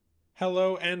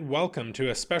Hello and welcome to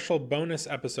a special bonus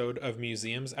episode of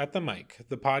Museums at the Mic,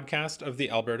 the podcast of the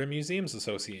Alberta Museums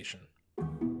Association.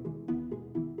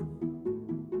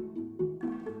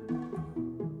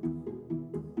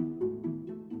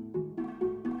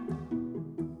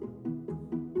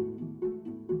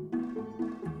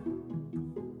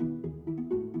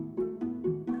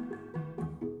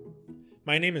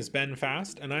 My name is Ben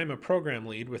Fast, and I'm a program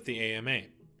lead with the AMA.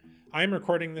 I'm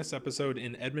recording this episode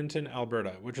in Edmonton,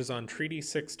 Alberta, which is on Treaty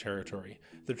 6 territory,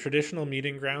 the traditional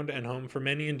meeting ground and home for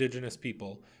many Indigenous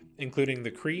people, including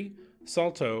the Cree,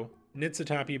 Saulteaux,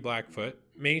 Niitsitapi Blackfoot,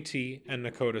 Métis, and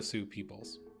Nakota Sioux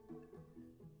peoples.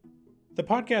 The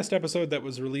podcast episode that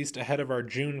was released ahead of our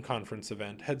June conference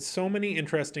event had so many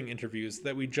interesting interviews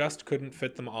that we just couldn't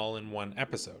fit them all in one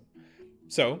episode.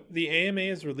 So, the AMA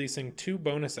is releasing 2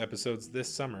 bonus episodes this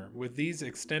summer with these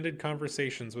extended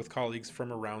conversations with colleagues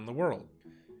from around the world.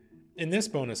 In this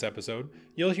bonus episode,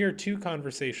 you'll hear 2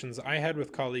 conversations I had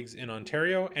with colleagues in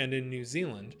Ontario and in New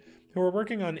Zealand who are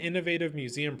working on innovative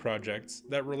museum projects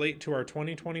that relate to our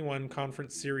 2021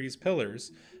 conference series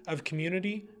pillars of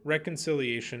community,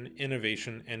 reconciliation,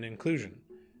 innovation, and inclusion.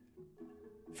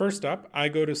 First up, I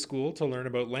go to school to learn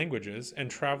about languages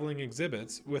and traveling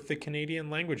exhibits with the Canadian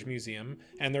Language Museum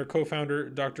and their co-founder,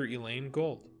 Dr. Elaine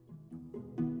Gold.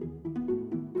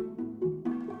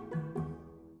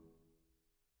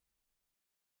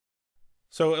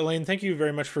 So, Elaine, thank you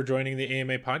very much for joining the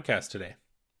AMA podcast today.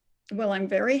 Well, I'm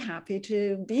very happy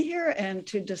to be here and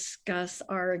to discuss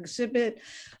our exhibit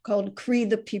called Cree,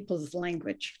 the People's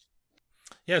Language.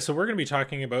 Yeah, so we're going to be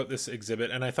talking about this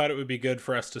exhibit, and I thought it would be good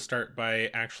for us to start by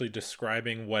actually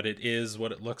describing what it is,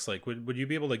 what it looks like. Would you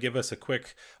be able to give us a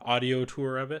quick audio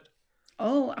tour of it?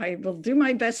 Oh, I will do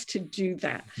my best to do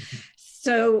that.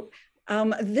 So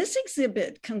this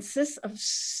exhibit consists of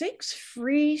 6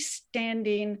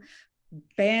 freestanding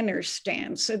banner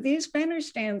stands. So these banner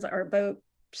stands are about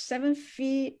 7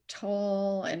 feet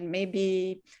tall and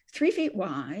maybe 3 feet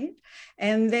wide,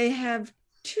 and they have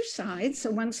 2 sides. So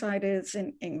one side is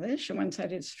in English and one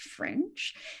side is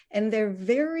French, and they're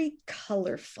very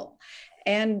colorful.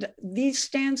 And these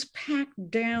stands pack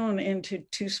down into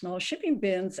 2 small shipping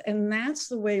bins, and that's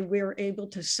the way we're able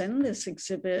to send this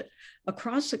exhibit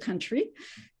across the country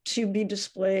to be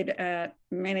displayed at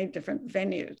many different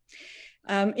venues.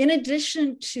 In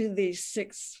addition to these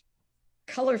 6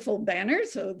 colorful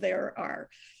banners, so there are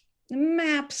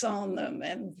maps on them,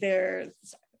 and there's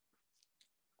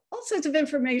all sorts of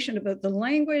information about the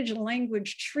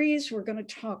language trees. We're going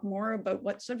to talk more about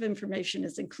what sort of information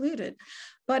is included.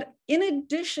 But in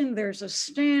addition, there's a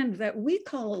stand that we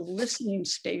call a listening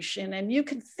station, and you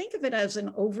can think of it as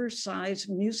an oversized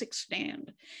music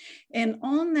stand. And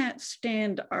on that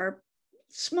stand are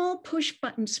small push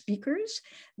button speakers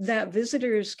that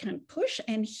visitors can push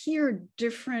and hear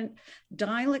different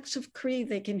dialects of Cree.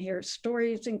 They can hear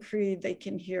stories in Cree, they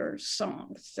can hear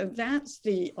songs. So that's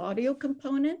the audio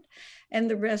component, and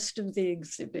the rest of the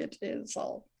exhibit is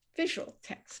all visual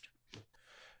text.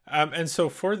 And so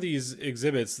for these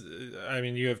exhibits, I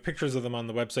mean, you have pictures of them on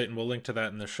the website, and we'll link to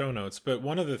that in the show notes. But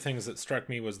one of the things that struck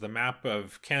me was the map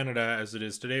of Canada as it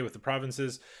is today with the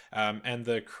provinces, and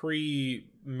the Cree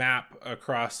map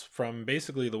across from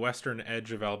basically the western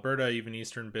edge of Alberta, even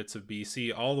eastern bits of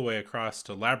BC, all the way across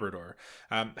to Labrador.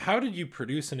 How did you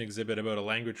produce an exhibit about a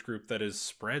language group that is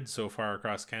spread so far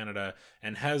across Canada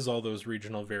and has all those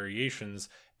regional variations,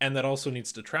 and that also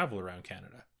needs to travel around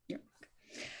Canada?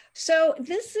 So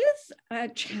this is a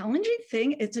challenging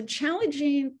thing. It's a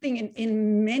challenging thing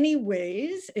in many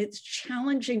ways. It's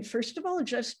challenging, first of all,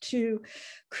 just to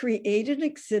create an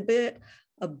exhibit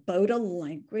about a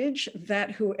language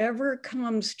that whoever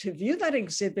comes to view that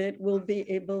exhibit will be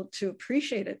able to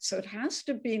appreciate it. So it has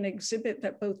to be an exhibit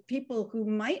that both people who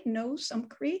might know some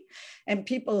Cree and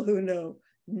people who know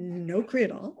no Cree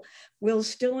at all will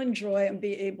still enjoy and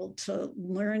be able to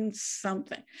learn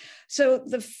something. So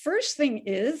the first thing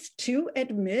is to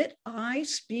admit I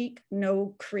speak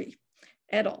no Cree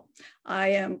at all. I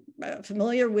am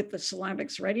familiar with the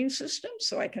syllabics writing system,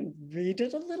 so I can read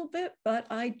it a little bit, but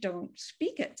I don't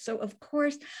speak it. So of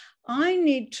course, I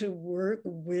need to work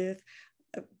with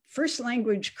first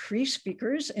language Cree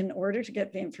speakers in order to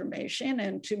get the information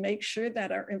and to make sure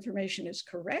that our information is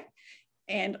correct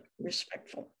and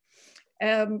respectful.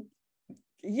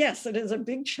 Yes, it is a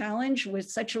big challenge with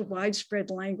such a widespread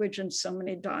language and so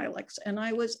many dialects. And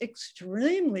I was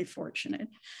extremely fortunate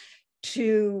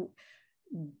to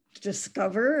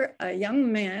discover a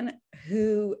young man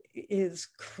who is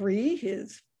Cree.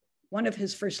 One of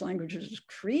his first languages is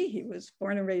Cree. He was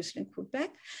born and raised in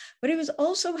Quebec, but he was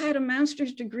also had a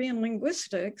master's degree in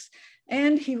linguistics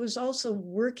And he was also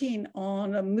working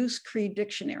on a Moose Cree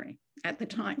dictionary at the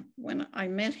time when I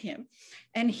met him.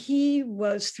 And he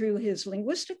was, through his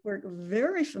linguistic work,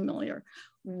 very familiar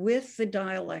with the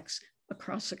dialects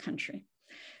across the country.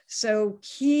 So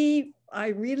his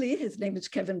name is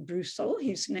Kevin Brousseau.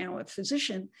 He's now a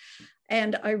physician.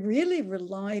 And I really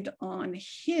relied on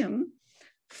him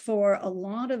for a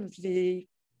lot of the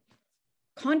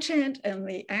content and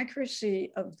the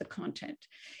accuracy of the content.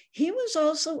 He was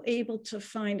also able to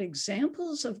find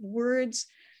examples of words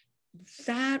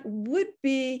that would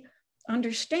be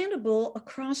understandable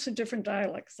across the different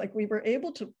dialects. Like, we were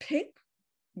able to pick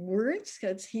words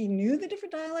because he knew the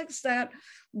different dialects that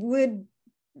would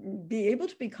be able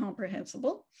to be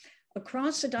comprehensible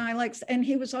across the dialects. And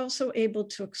he was also able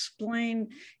to explain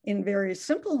in very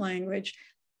simple language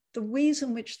the ways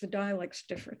in which the dialects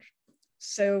differed.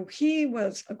 So he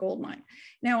was a goldmine.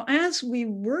 Now, as we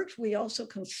worked, we also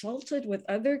consulted with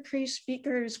other Cree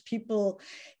speakers, people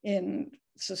in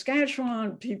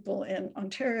Saskatchewan, people in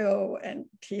Ontario, and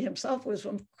he himself was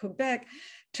from Quebec,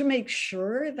 to make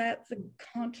sure that the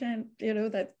content,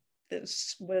 that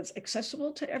this was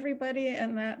accessible to everybody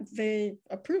and that they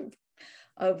approved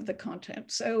of the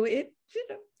content. So it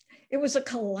was a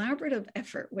collaborative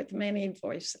effort with many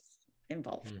voices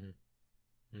involved.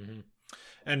 Mm-hmm. Mm-hmm.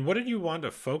 And what did you want to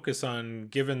focus on,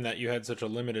 given that you had such a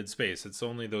limited space? It's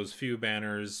only those few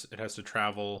banners, it has to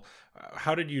travel.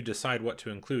 How did you decide what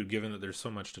to include, given that there's so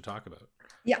much to talk about?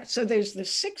 Yeah, so there's the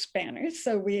 6 banners.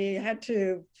 So we had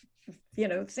to,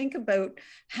 think about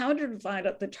how to divide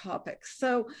up the topics.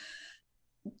 So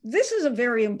this is a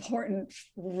very important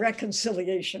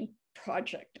reconciliation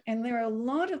project. And there are a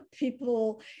lot of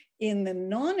people in the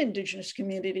non-Indigenous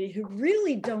community who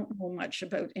really don't know much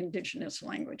about Indigenous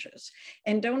languages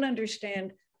and don't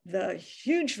understand the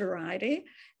huge variety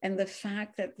and the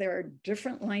fact that there are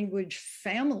different language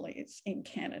families in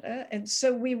Canada. And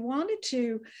so we wanted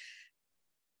to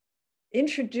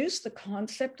introduce the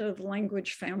concept of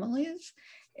language families.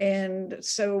 And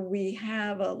so we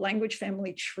have a language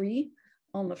family tree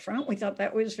on the front. We thought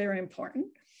that was very important.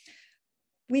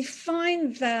 We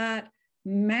find that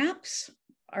maps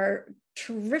are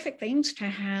terrific things to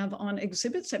have on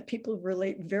exhibits, that people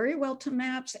relate very well to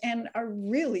maps and are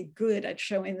really good at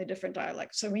showing the different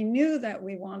dialects. So we knew that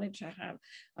we wanted to have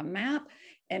a map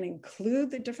and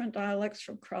include the different dialects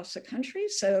from across the country.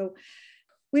 So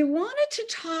we wanted to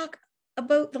talk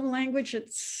about the language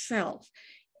itself.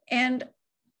 And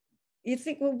you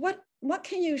think, well, what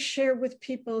can you share with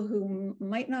people who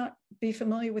might not be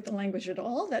familiar with the language at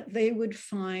all that they would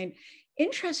find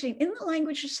interesting in the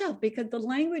language itself? Because the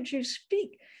language you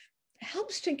speak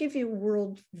helps to give you a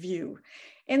world view.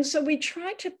 And so we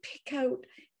try to pick out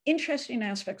interesting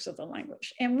aspects of the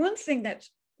language. And one thing that's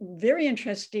very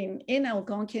interesting in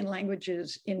Algonquian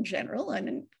languages in general, and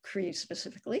in Cree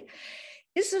specifically,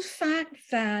 is the fact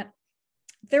that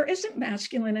there isn't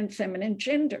masculine and feminine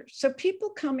gender. So people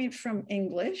coming from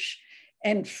English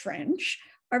and French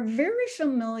are very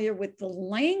familiar with the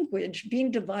language being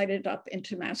divided up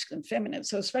into masculine and feminine.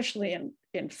 So especially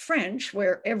in French,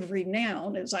 where every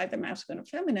noun is either masculine or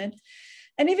feminine,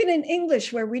 and even in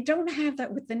English, where we don't have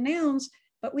that with the nouns,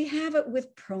 but we have it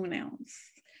with pronouns.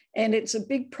 And it's a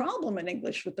big problem in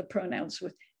English with the pronouns,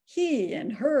 with he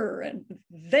and her and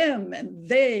them and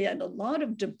they, and a lot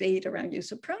of debate around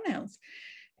use of pronouns.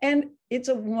 And it's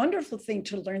a wonderful thing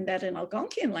to learn that in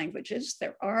Algonquian languages,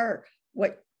 there are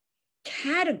what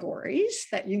categories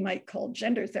that you might call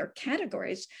genders. They're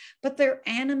categories, but they're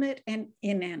animate and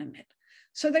inanimate.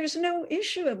 So there's no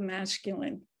issue of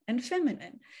masculine and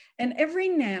feminine. And every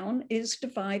noun is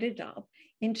divided up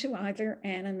into either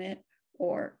animate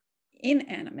or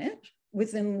inanimate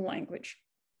within the language.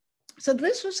 So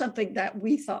this was something that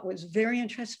we thought was very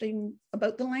interesting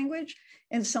about the language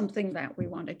and something that we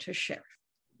wanted to share.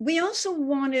 We also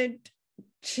wanted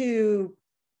to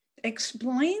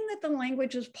explain that the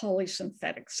language is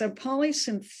polysynthetic. So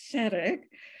polysynthetic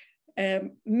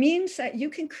means that you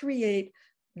can create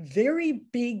very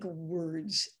big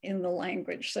words in the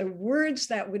language. So words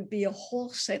that would be a whole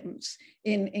sentence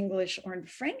in English or in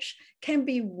French can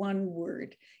be one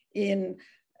word in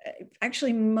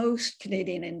actually most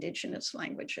Canadian Indigenous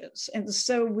languages. And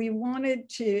so we wanted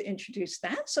to introduce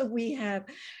that. So we have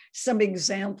some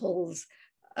examples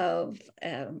of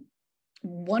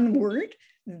one word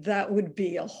that would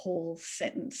be a whole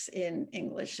sentence in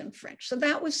English and French. So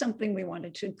that was something we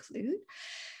wanted to include.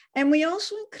 And we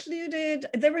also included,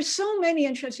 there were so many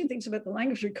interesting things about the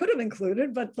language we could have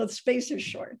included, but the space is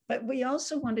short. But we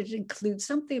also wanted to include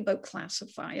something about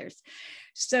classifiers.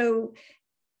 So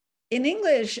in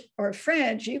English or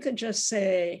French, you could just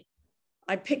say,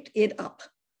 I picked it up.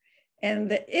 And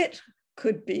the it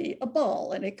could be a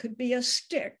ball, and it could be a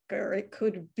stick, or it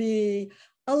could be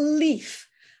a leaf.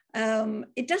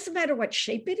 It doesn't matter what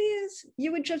shape it is.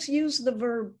 You would just use the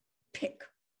verb pick,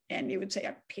 and you would say,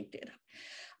 I picked it up.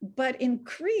 But in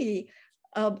Cree,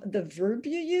 the verb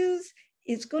you use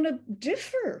is going to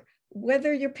differ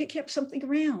whether you're picking up something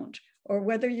round, or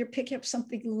whether you're picking up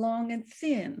something long and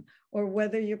thin, or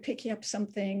whether you're picking up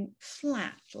something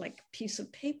flat, like a piece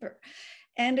of paper.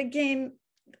 And again,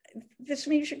 this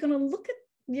means you're going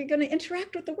to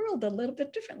interact with the world a little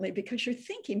bit differently because you're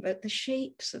thinking about the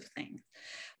shapes of things.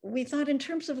 We thought in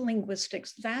terms of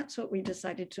linguistics, that's what we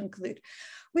decided to include.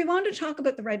 We wanted to talk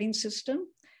about the writing system.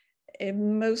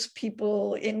 And most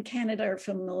people in Canada are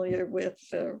familiar with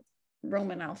the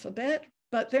Roman alphabet,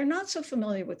 but they're not so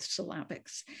familiar with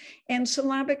syllabics. And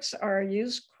syllabics are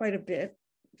used quite a bit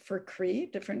for Cree,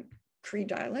 different Cree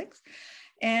dialects.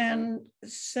 And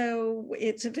so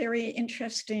it's a very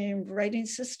interesting writing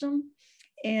system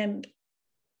and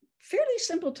fairly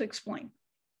simple to explain.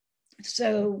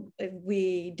 So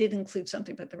we did include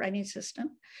something about the writing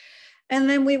system. And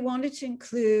then we wanted to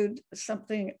include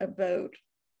something about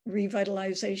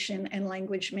revitalization and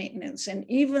language maintenance. And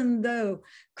even though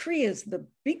Cree is the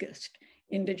biggest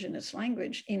Indigenous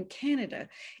language in Canada,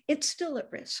 it's still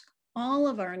at risk. All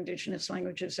of our Indigenous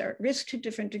languages are at risk to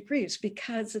different degrees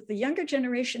because if the younger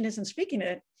generation isn't speaking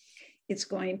it, it's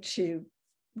going to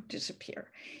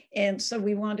disappear. And so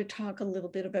we want to talk a little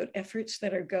bit about efforts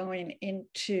that are going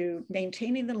into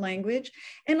maintaining the language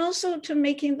and also to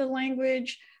making the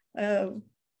language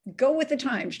go with the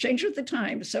times, change with the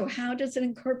times. So how does it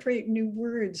incorporate new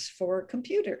words for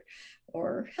computer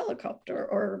or helicopter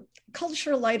or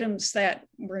cultural items that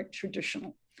weren't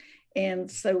traditional?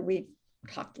 And so we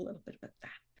talked a little bit about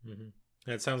that.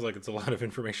 Mm-hmm. It sounds like it's a lot of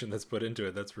information that's put into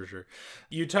it, that's for sure.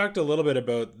 You talked a little bit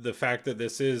about the fact that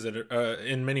this is,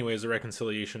 in many ways, a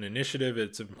reconciliation initiative.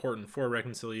 It's important for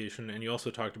reconciliation. And you also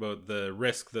talked about the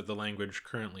risk that the language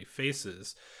currently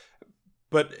faces.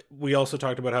 But we also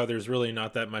talked about how there's really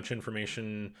not that much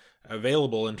information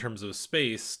available in terms of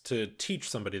space to teach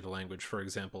somebody the language, for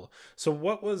example. So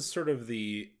what was sort of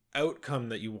the outcome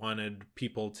that you wanted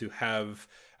people to have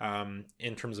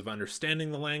in terms of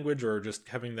understanding the language or just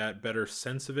having that better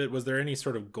sense of it? Was there any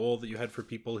sort of goal that you had for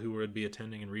people who would be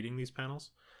attending and reading these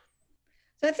panels?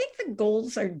 So I think the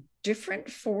goals are different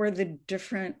for the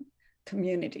different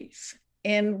communities.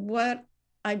 And what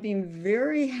I've been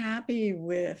very happy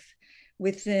with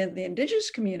within the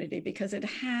Indigenous community, because it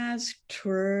has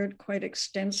toured quite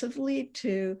extensively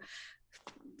to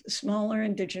smaller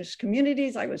Indigenous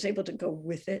communities. I was able to go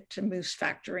with it to Moose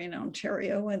Factory in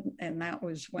Ontario, and that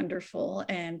was wonderful.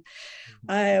 And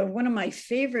one of my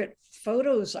favorite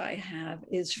photos I have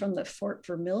is from the Fort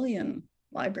Vermilion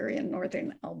Library in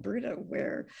Northern Alberta,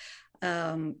 where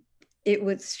it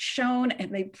was shown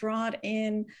and they brought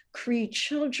in Cree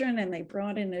children and they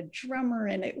brought in a drummer,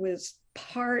 and it was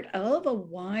part of a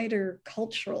wider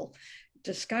cultural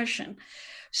discussion.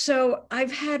 So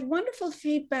I've had wonderful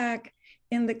feedback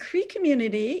in the Cree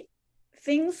community,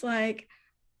 things like,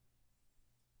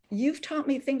 you've taught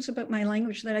me things about my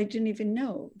language that I didn't even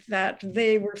know, that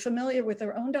they were familiar with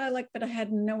their own dialect, but I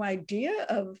had no idea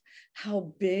of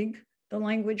how big the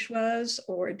language was,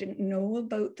 or didn't know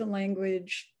about the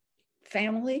language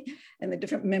family and the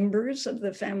different members of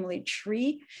the family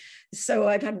tree. So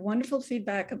I've had wonderful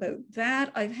feedback about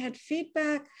that. I've had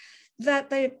feedback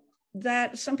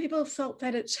that some people felt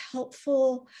that it's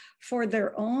helpful for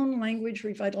their own language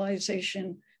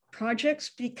revitalization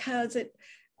projects, because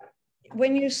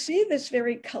when you see this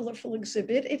very colorful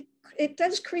exhibit, it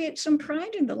does create some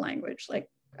pride in the language, like,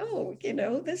 oh,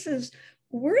 this is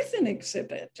worth an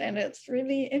exhibit, and it's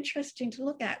really interesting to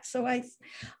look at. So I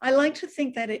like to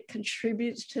think that it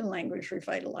contributes to language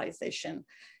revitalization.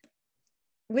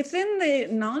 Within the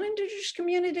non-Indigenous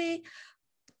community,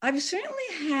 I've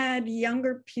certainly had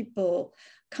younger people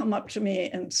come up to me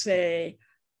and say,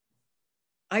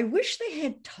 I wish they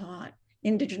had taught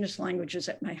Indigenous languages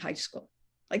at my high school,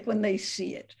 like when they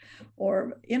see it.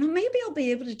 Or, maybe I'll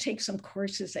be able to take some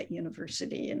courses at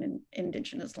university in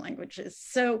Indigenous languages.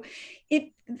 So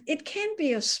it can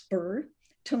be a spur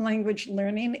to language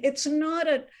learning. It's not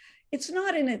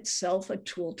in itself a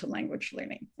tool to language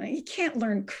learning. You can't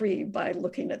learn Cree by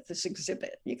looking at this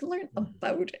exhibit. You can learn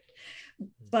about it,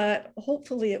 but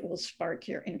hopefully it will spark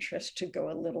your interest to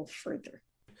go a little further.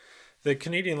 The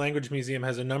Canadian Language Museum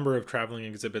has a number of traveling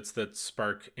exhibits that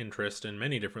spark interest in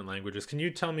many different languages. Can you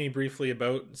tell me briefly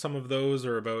about some of those,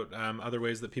 or about other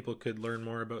ways that people could learn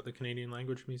more about the Canadian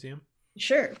Language Museum?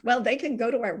 Sure. Well, they can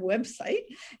go to our website,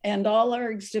 and all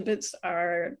our exhibits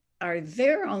are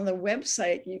there on the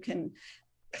website. You can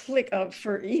click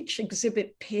for each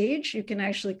exhibit page, you can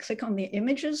actually click on the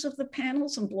images of the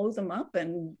panels and blow them up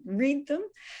and read them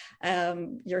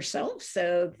yourself.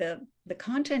 So the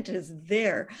content is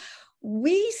there.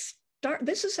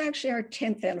 This is actually our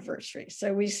 10th anniversary.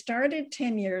 So we started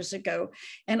 10 years ago,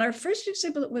 and our first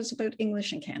exhibit was about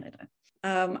English in Canada.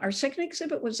 Our second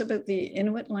exhibit was about the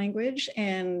Inuit language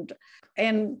and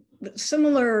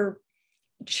similar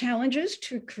challenges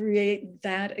to create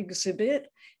that exhibit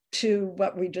to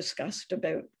what we discussed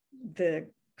about the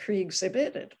Cree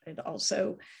exhibit. It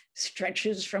also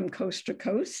stretches from coast to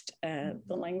coast, the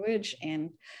language,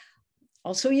 and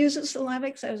also uses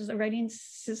syllabics as the writing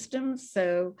system.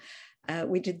 So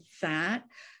we did that.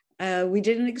 We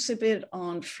did an exhibit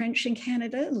on French in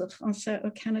Canada, Le Français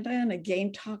au Canada, and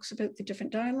again talks about the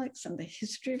different dialects and the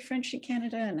history of French in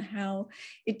Canada and how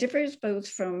it differs both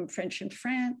from French in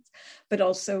France, but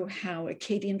also how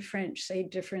Acadian French, say,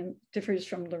 differs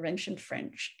from Laurentian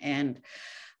French and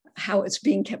how it's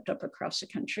being kept up across the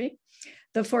country.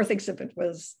 The fourth exhibit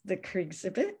was the Cree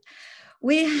exhibit.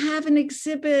 We have an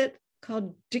exhibit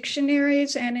called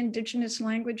Dictionaries and Indigenous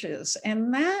Languages,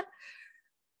 and that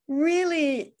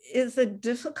really is a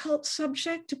difficult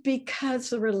subject because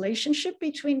the relationship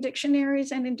between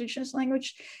dictionaries and Indigenous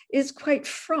language is quite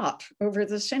fraught over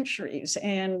the centuries.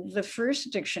 And the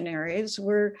first dictionaries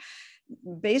were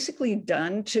basically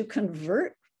done to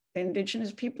convert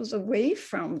Indigenous peoples away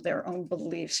from their own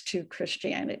beliefs to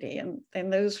Christianity.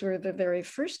 And those were the very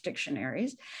first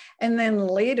dictionaries. And then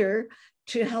later,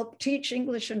 to help teach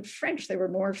English and French, they were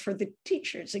more for the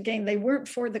teachers. Again, they weren't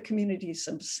for the communities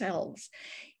themselves.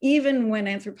 Even when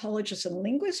anthropologists and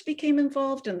linguists became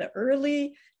involved in the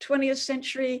early 20th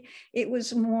century, it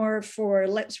was more for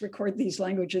let's record these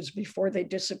languages before they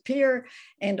disappear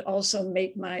and also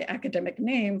make my academic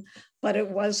name, but it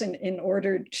wasn't in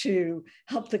order to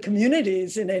help the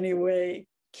communities in any way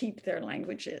keep their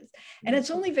languages. And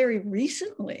it's only very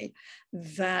recently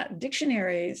that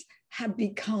dictionaries have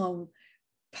become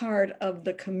part of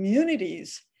the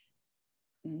community's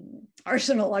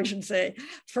arsenal, I should say,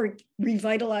 for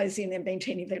revitalizing and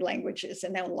maintaining their languages.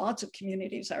 And now lots of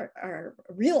communities are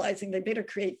realizing they better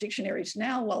create dictionaries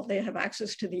now while they have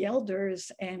access to the elders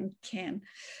and can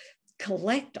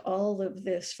collect all of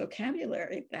this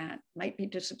vocabulary that might be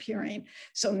disappearing.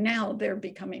 So now they're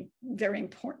becoming very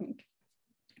important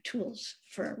tools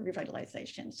for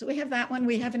revitalization. So we have that one.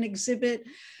 We have an exhibit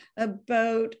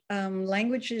about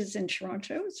languages in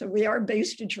Toronto. So we are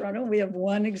based in Toronto. We have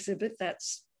one exhibit that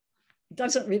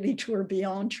doesn't really tour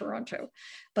beyond Toronto,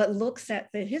 but looks at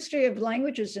the history of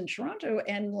languages in Toronto,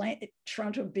 and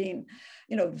Toronto being,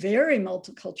 very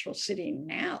multicultural city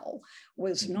now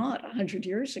was not 100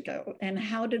 years ago. And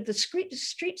how did the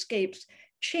streetscapes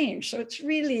change? So it's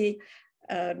really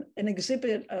an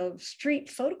exhibit of street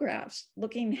photographs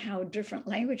looking how different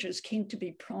languages came to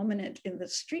be prominent in the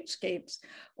streetscapes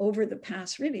over the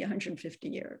past really 150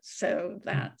 years. So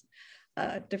that's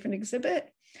a different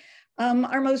exhibit.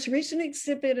 Our most recent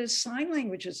exhibit is Sign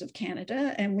Languages of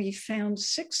Canada, and we found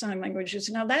 6 sign languages.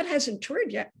 Now that hasn't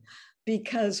toured yet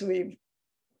because we've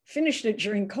finished it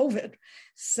during COVID.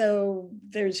 So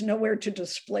there's nowhere to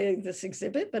display this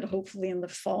exhibit, but hopefully in the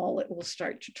fall it will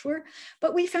start to tour.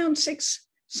 But we found 6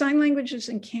 sign languages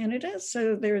in Canada.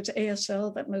 So there's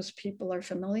ASL that most people are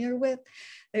familiar with.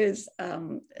 There's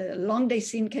Langue des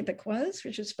Signes Québécoise,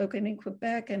 which is spoken in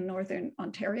Quebec and Northern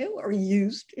Ontario, or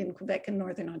used in Quebec and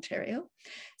Northern Ontario.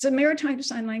 It's a maritime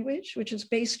sign language, which is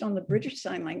based on the British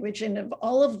Sign Language, and of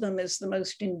all of them is the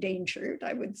most endangered,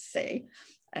 I would say,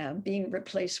 being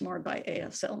replaced more by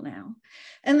ASL now.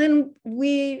 And then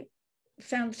we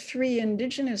found 3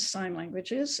 Indigenous sign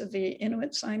languages: the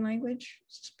Inuit Sign Language,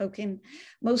 spoken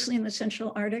mostly in the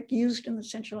Central Arctic, used in the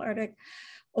Central Arctic;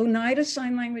 Oneida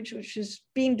Sign Language, which is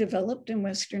being developed in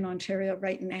Western Ontario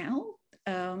right now;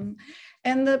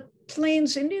 and the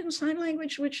Plains Indian Sign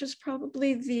Language, which is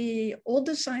probably the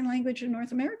oldest sign language in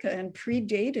North America and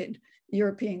predated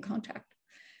European contact.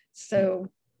 So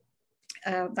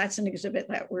that's an exhibit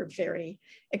that we're very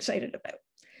excited about.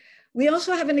 We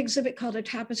also have an exhibit called A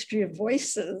Tapestry of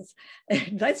Voices.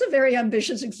 That's a very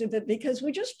ambitious exhibit because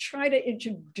we just try to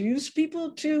introduce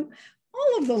people to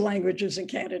all of the languages in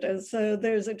Canada. So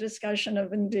there's a discussion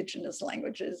of Indigenous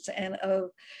languages and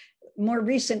of more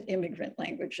recent immigrant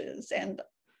languages and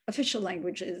official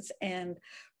languages, and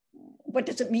what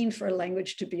does it mean for a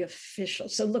language to be official?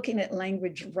 So looking at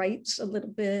language rights a little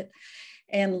bit,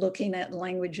 and looking at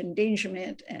language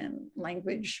endangerment and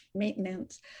language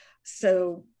maintenance.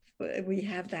 So we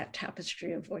have that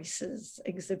Tapestry of Voices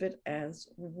exhibit as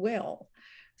well.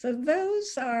 So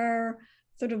those are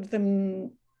sort of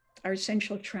our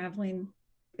essential traveling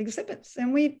exhibits.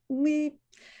 And we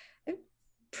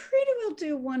pretty well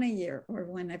do one a year or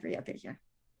one every other year.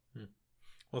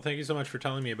 Well, thank you so much for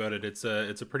telling me about it. It's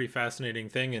a pretty fascinating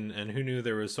thing, and who knew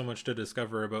there was so much to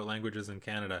discover about languages in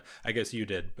Canada? I guess you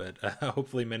did, but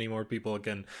hopefully many more people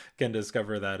can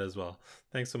discover that as well.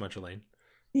 Thanks so much, Elaine.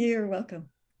 You're welcome.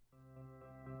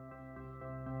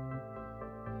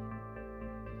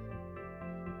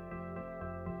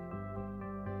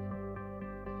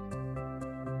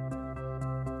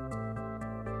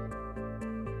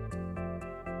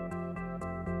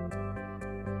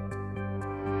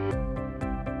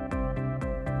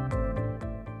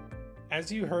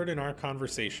 As you heard in our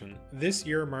conversation, this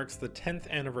year marks the 10th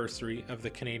anniversary of the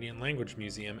Canadian Language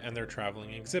Museum and their traveling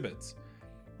exhibits.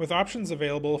 With options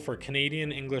available for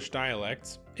Canadian English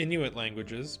dialects, Inuit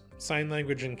languages, sign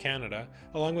language in Canada,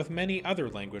 along with many other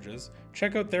languages,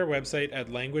 check out their website at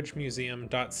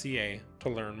languagemuseum.ca to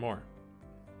learn more.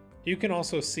 You can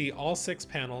also see all 6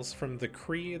 panels from the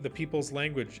Cree, the People's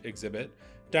Language exhibit,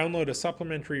 download a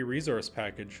supplementary resource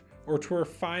package, or tour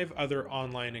 5 other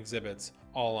online exhibits,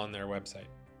 all on their website.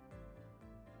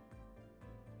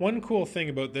 One cool thing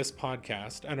about this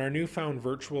podcast and our newfound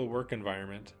virtual work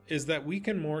environment is that we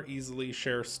can more easily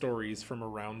share stories from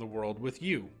around the world with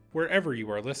you, wherever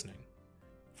you are listening.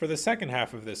 For the second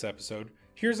half of this episode,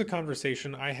 here's a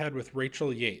conversation I had with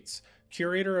Rachel Yates,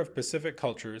 Curator of Pacific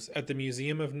Cultures at the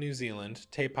Museum of New Zealand,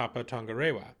 Te Papa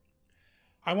Tongarewa.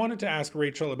 I wanted to ask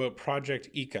Rachel about Project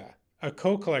Ika, a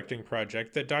co-collecting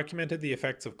project that documented the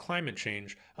effects of climate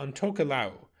change on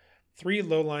Tokelau, 3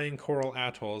 low-lying coral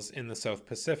atolls in the South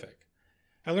Pacific.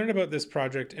 I learned about this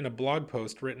project in a blog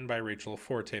post written by Rachel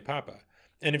for Te Papa,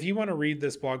 and if you want to read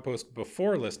this blog post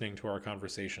before listening to our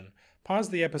conversation, pause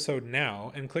the episode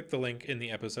now and click the link in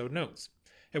the episode notes.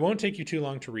 It won't take you too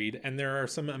long to read, and there are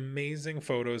some amazing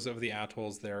photos of the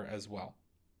atolls there as well.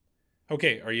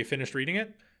 Okay, are you finished reading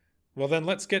it? Well then,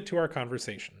 let's get to our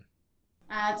conversation.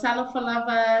 Talofa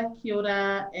lava, kia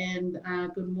ora, and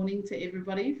good morning to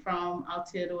everybody from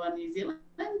Aotearoa, New Zealand,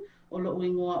 or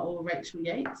Lo'uingoa or Rachel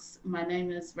Yates. My name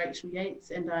is Rachel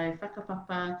Yates, and I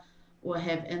whakapapa or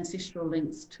have ancestral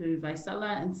links to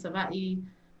Vaisala in Savaii,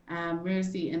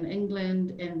 Mersey in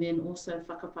England, and then also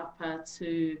whakapapa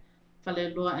to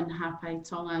Whaleloa and Hapai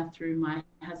Tonga through my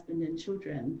husband and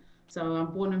children. So I'm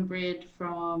born and bred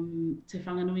from Te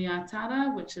Whanganui a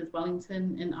Tara, which is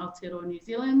Wellington in Aotearoa, New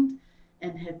Zealand,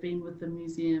 and have been with the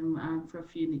museum for a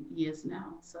few years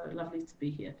now. So lovely to be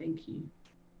here. Thank you.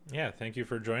 Yeah, thank you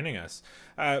for joining us.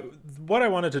 What I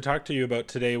wanted to talk to you about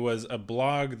today was a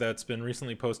blog that's been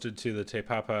recently posted to the Te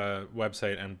Papa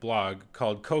website and blog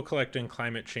called Co-Collecting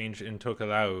Climate Change in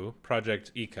Tokelau,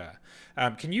 Project Ika.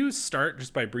 Can you start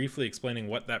just by briefly explaining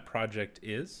what that project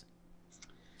is?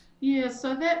 Yeah,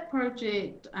 so that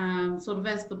project, sort of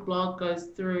as the blog goes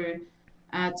through,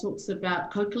 talks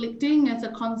about co-collecting as a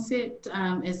concept,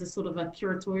 as a sort of a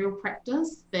curatorial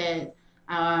practice that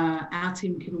our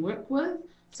team can work with.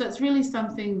 So it's really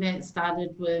something that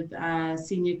started with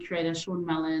senior curator Sean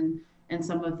Mellon and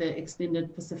some of the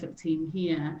extended Pacific team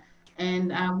here.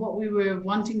 And what we were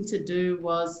wanting to do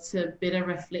was to better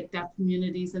reflect our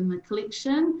communities in the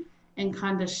collection and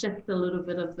kind of shift a little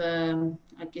bit of the,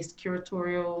 I guess,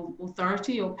 curatorial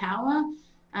authority or power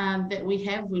that we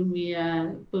have when we are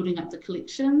building up the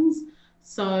collections.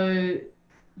 So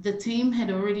the team had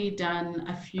already done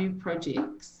a few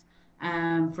projects.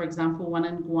 For example, one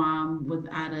in Guam with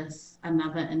artists,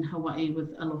 another in Hawaii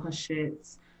with Aloha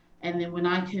Shirts. And then when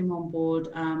I came on board,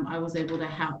 I was able to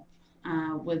help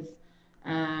with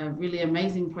a really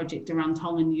amazing project around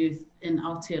Tongan youth in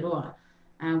Aotearoa,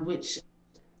 which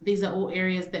these are all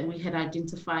areas that we had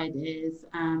identified as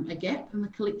a gap in the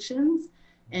collections,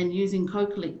 and using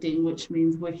co-collecting, which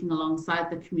means working alongside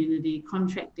the community,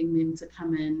 contracting them to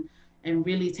come in and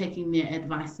really taking their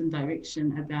advice and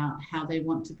direction about how they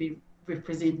want to be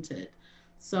represented.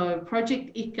 So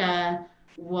Project Ika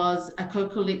was a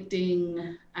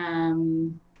co-collecting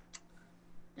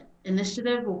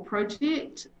initiative or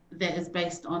project that is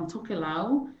based on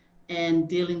Tokelau and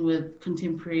dealing with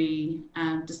contemporary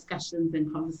discussions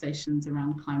and conversations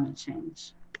around climate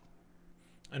change.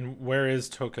 And where is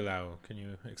Tokelau? Can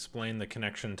you explain the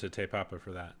connection to Te Papa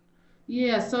for that?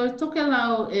 Yeah, so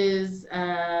Tokelau is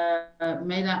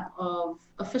made up of,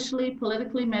 officially,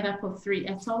 politically made up of 3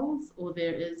 atolls, or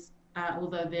there is,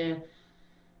 although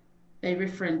they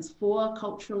reference 4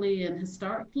 culturally and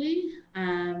historically.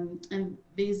 And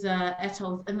these are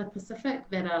atolls in the Pacific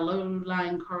that are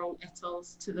low-lying coral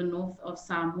atolls to the north of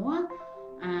Samoa.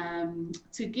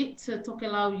 To get to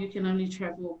Tokelau, you can only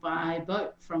travel by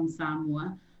boat from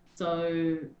Samoa.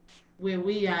 So where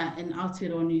we are in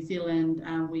Aotearoa, New Zealand,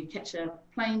 we catch a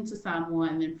plane to Samoa,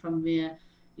 and then from there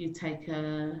you take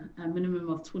a minimum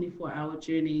of 24-hour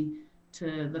journey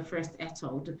to the first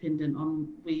atoll, dependent on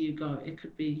where you go. It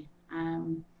could be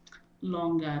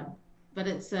longer, but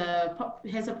has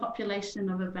a population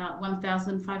of about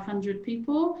 1,500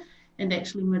 people, and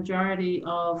actually majority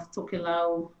of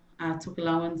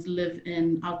Tokelauans live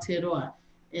in Aotearoa,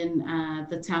 in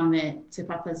the town that Te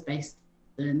Papa is based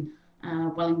in,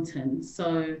 Wellington.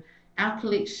 So our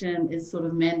collection is sort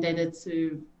of mandated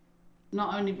to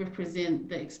not only represent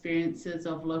the experiences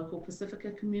of local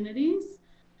Pacifica communities,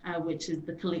 which is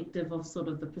the collective of sort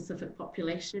of the Pacific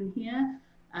population here,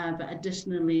 but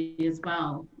additionally as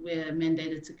well, we're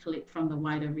mandated to collect from the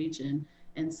wider region.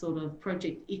 And sort of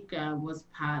Project Ika was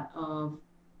part of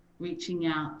reaching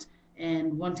out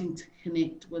and wanting to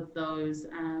connect with those,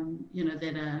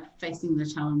 that are facing the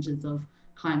challenges of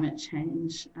climate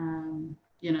change,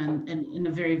 in a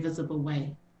very visible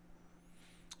way.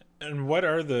 And what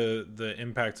are the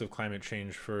impacts of climate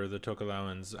change for the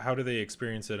Tokelauans? How do they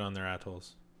experience it on their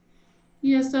atolls?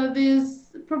 Yeah, so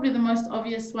there's probably the most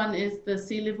obvious one is the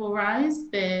sea level rise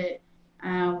that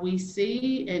we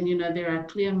see, and there are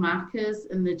clear markers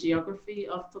in the geography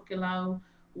of Tokelau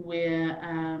where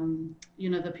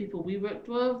the people we worked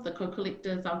with, the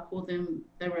co-collectors, I'll call them,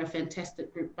 they were a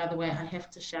fantastic group. By the way, I have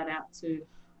to shout out to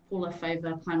Paula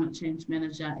Favor, Climate Change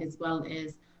Manager, as well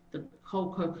as the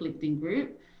whole co-collecting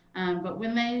group. But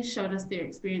when they showed us their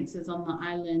experiences on the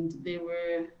island,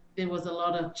 there was a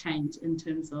lot of change in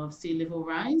terms of sea level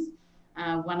rise.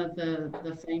 One of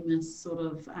the famous sort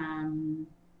of,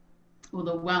 or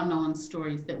the well-known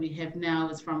stories that we have now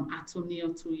is from Atonio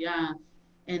Tuia,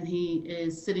 and he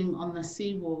is sitting on the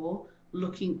seawall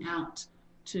looking out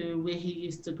to where he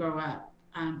used to grow up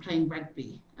playing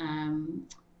rugby, and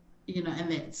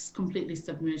that's completely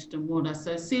submerged in water.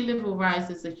 So sea level rise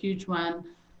is a huge one.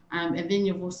 And then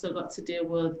you've also got to deal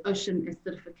with ocean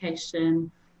acidification,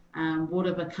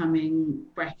 water becoming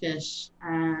brackish,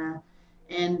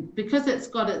 and because it's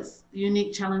got its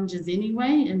unique challenges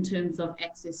anyway in terms of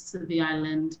access to the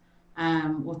island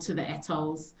or to the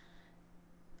atolls,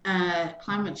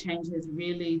 climate change has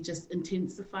really just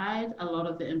intensified a lot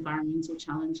of the environmental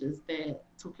challenges that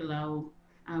Tokelau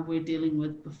were dealing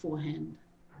with beforehand.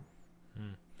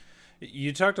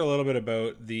 You talked a little bit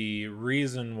about the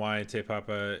reason why Te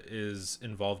Papa is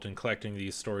involved in collecting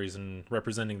these stories and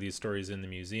representing these stories in the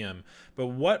museum, but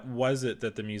what was it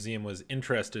that the museum was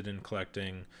interested in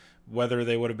collecting, whether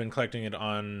they would have been collecting it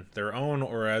on their own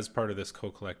or as part of this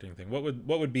co-collecting thing? What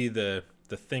would be the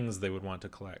things they would want to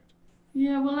collect?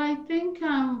 Yeah, well, I think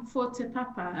for Te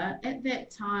Papa, at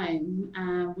that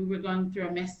time, we were going through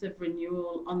a massive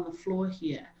renewal on the floor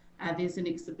here. There's an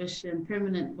exhibition,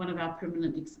 one of our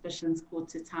permanent exhibitions called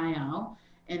Te Taiao,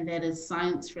 and that is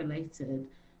science related.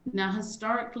 Now,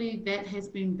 historically, that has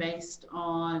been based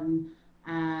on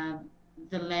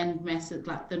the land masses,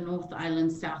 like the North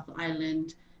Island, South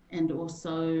Island, and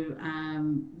also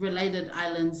related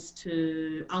islands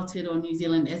to Aotearoa New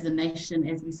Zealand as a nation,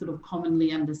 as we sort of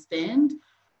commonly understand.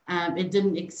 It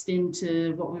didn't extend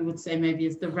to what we would say maybe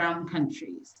is the realm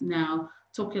countries. Now,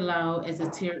 Tokelau as a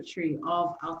territory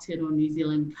of Aotearoa New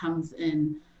Zealand comes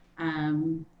in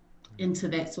into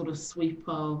that sort of sweep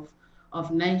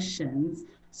of nations.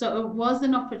 So it was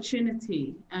an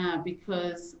opportunity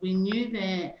because we knew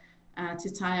that Te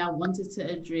Taiao wanted to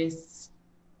address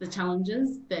the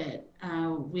challenges that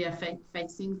we are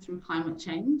facing through climate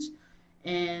change.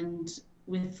 And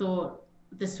we thought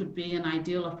this would be an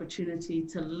ideal opportunity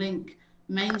to link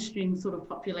mainstream sort of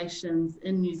populations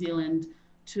in New Zealand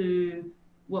to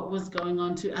what was going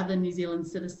on to other New Zealand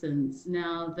citizens.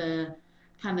 Now, the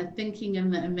kind of thinking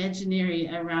and the imaginary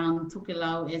around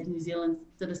Tokelau as New Zealand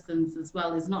citizens as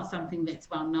well is not something that's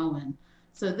well known.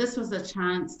 So this was a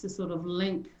chance to sort of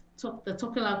link the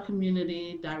Tokelau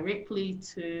community directly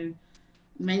to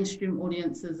mainstream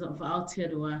audiences of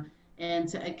Aotearoa, and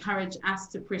to encourage us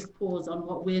to press pause on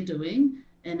what we're doing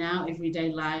in our everyday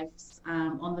lives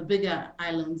on the bigger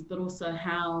islands, but also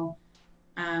how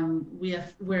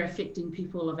we're affecting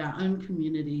people of our own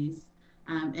communities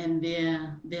and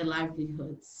their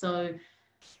livelihoods. So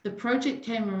the project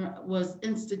was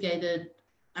instigated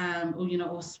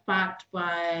or sparked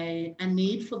by a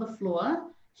need for the floor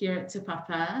here at Te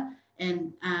Papa,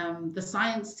 and the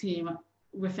science team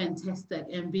were fantastic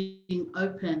in being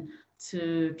open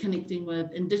to connecting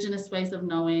with Indigenous ways of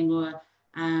knowing or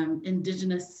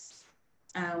Indigenous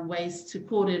ways to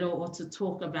kōrero or to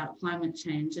talk about climate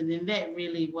change. And then that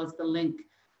really was the link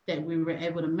that we were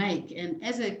able to make. And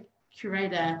as a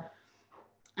curator,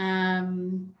 I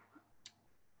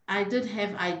did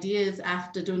have ideas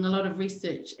after doing a lot of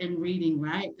research and reading,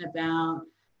 right, about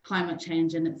climate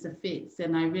change and its effects.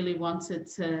 And I really wanted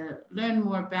to learn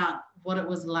more about what it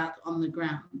was like on the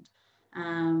ground.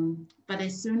 But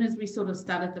as soon as we sort of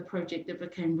started the project, it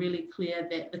became really clear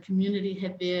that the community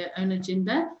had their own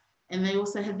agenda, and they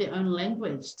also had their own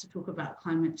language to talk about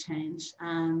climate change.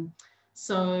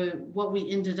 So what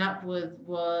we ended up with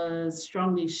was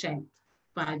strongly shaped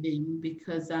by them,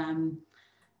 because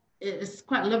it's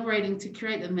quite liberating to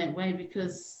create in that way,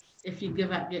 because if you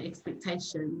give up your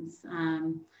expectations,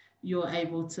 you're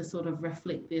able to sort of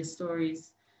reflect their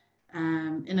stories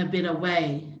in a better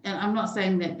way. And I'm not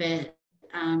saying that that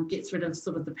gets rid of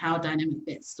sort of the power dynamic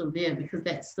that's still there, because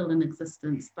that's still in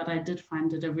existence, but I did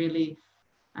find it a really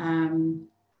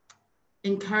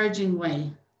encouraging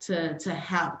way to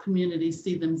help communities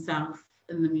see themselves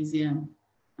in the museum.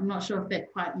 I'm not sure if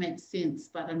that quite makes sense,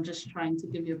 but I'm just trying to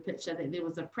give you a picture that there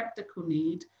was a practical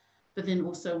need, but then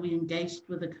also we engaged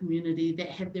with a community that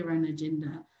had their own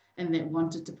agenda and that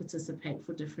wanted to participate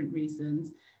for different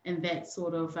reasons. And that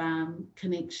sort of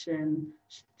connection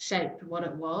shaped what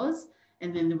it was.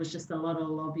 And then there was just a lot of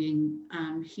lobbying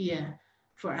here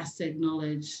for us to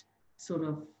acknowledge sort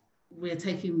of we're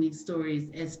taking these stories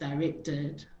as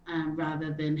directed,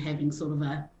 rather than having sort of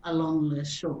a long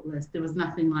list, short list. There was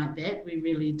nothing like that. We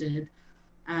really did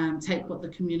take what the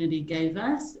community gave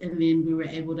us, and then we were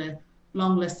able to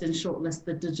long list and short list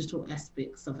the digital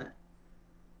aspects of it.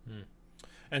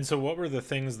 And so what were the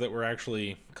things that were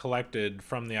actually collected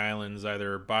from the islands,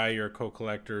 either by your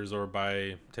co-collectors or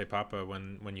by Te Papa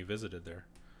when you visited there?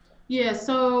 Yeah,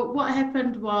 so what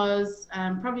happened was,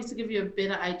 probably to give you a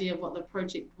better idea of what the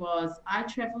project was, I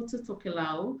traveled to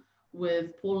Tokelau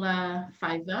with Paula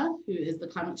Faiva, who is the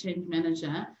climate change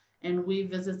manager, and we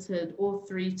visited all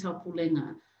 3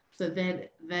 taupulenga. So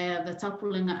that the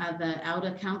taupulenga are the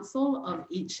elder council of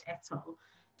each atoll.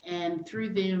 And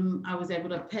through them, I was able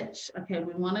to pitch, okay,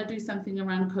 we want to do something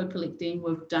around co-collecting.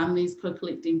 We've done these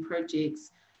co-collecting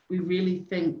projects. We really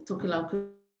think Tokelau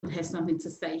could have something to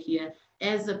say here.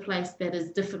 As a place that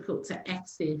is difficult to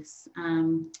access,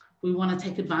 we want to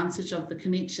take advantage of the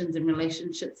connections and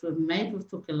relationships we've made with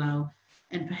Tokelau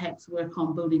and perhaps work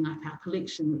on building up our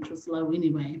collection, which was low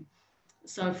anyway.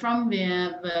 So from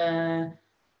there,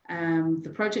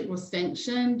 the project was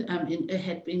sanctioned, and it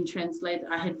had been translated.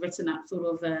 I had written up sort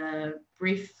of a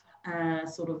brief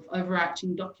sort of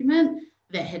overarching document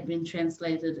that had been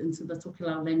translated into the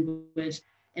Tokelau language,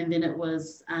 and then it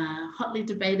was hotly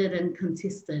debated and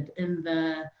contested in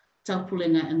the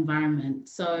taupulenga environment.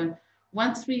 So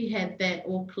once we had that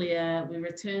all clear, we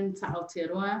returned to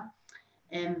Aotearoa,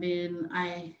 and then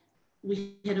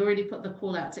we had already put the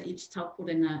call out to each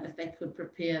taupulenga if they could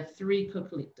prepare 3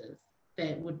 co-collectors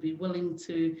that would be willing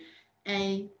to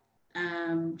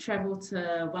travel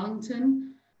to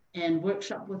Wellington and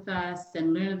workshop with us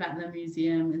and learn about the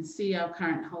museum and see our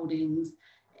current holdings,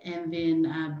 and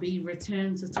then be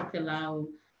returned to Tokelau,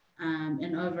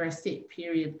 and over a set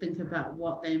period think about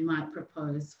what they might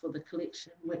propose for the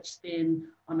collection, which then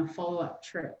on a follow-up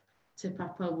trip Te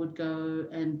Papa would go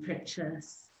and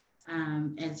purchase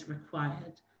as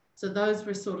required. So those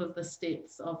were sort of the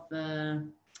steps of the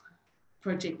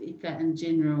Project Ika in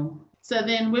general. So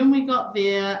then when we got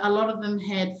there, a lot of them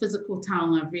had physical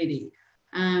taonga ready.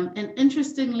 And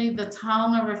interestingly, the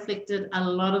taonga reflected a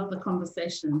lot of the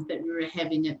conversations that we were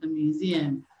having at the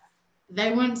museum.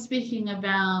 They weren't speaking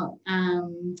about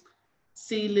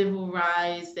sea level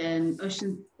rise and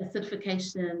ocean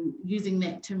acidification using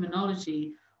that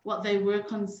terminology. What they were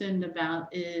concerned about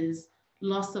is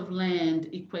loss of land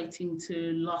equating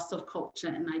to loss of culture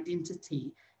and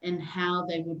identity, and how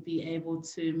they would be able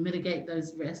to mitigate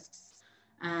those risks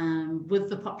with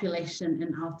the population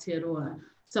in Aotearoa.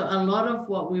 So a lot of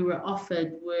what we were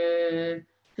offered were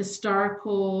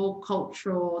historical,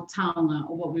 cultural taonga,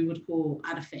 or what we would call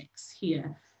artifacts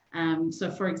here. So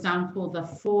for example, the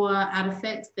 4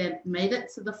 artifacts that made it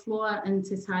to the floor in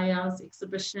Te Taiao's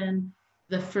exhibition,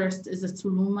 the first is a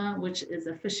tuluma, which is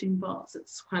a fishing box.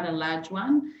 It's quite a large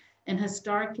one. And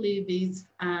historically, these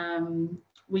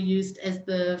were used as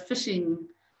the fishing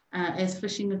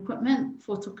equipment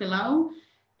for Tokelau.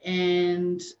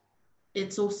 And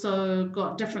it's also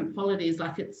got different qualities,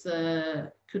 like it's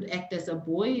could act as a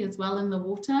buoy as well in the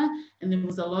water. And there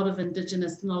was a lot of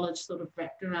Indigenous knowledge sort of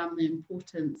wrapped around the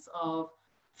importance of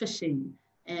fishing.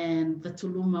 And the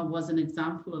tuluma was an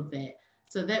example of that.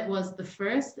 So that was the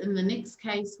first. In the next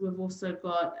case, we've also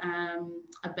got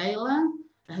a bailer,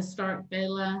 a historic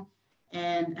bailer,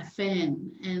 and a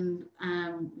fan, and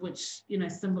which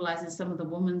symbolizes some of the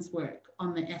women's work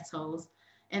on the atolls.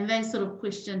 And they sort of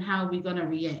question, how are we going to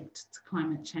react to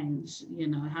climate change?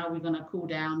 How are we going to cool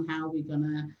down? How are we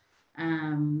going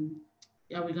to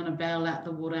are we going to bail out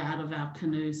the water out of our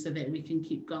canoe so that we can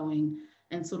keep going?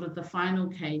 And sort of the final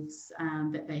case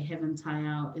that they have in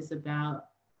Taiao is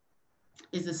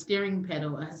a steering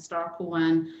paddle, a historical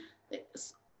one,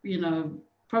 that's,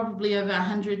 probably over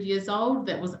 100 years old,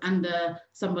 that was under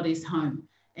somebody's home.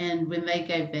 And when they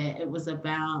gave that, it was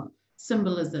about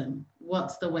symbolism.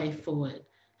 What's the way forward?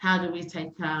 How do we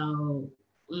take our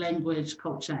language,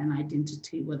 culture, and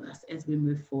identity with us as we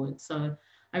move forward? So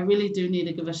I really do need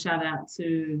to give a shout out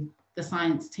to the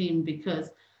science team, because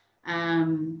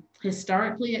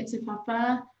historically at Te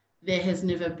Papa, there has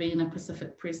never been a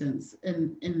Pacific presence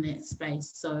in that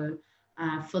space. So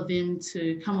for them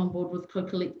to come on board with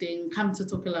co-collecting, come to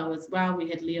Tokelau as well. We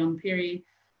had Leon Perry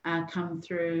come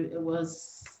through. It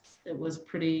was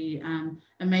pretty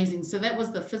amazing. So that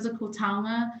was the physical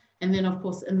taonga. And then of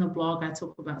course in the blog, I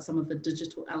talk about some of the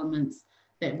digital elements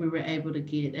that we were able to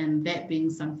get, and that being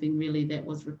something really that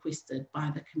was requested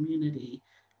by the community,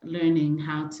 learning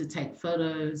how to take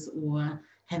photos or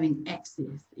having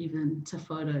access even to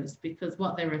photos, because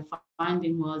what they were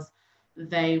finding was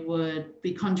they would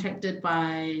be contracted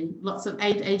by lots of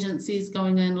aid agencies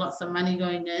going in, lots of money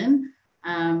going in,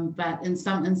 but in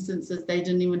some instances they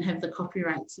didn't even have the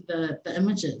copyright to the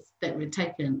images that were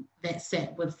taken, that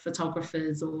sat with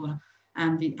photographers or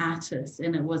the artists,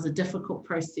 and it was a difficult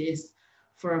process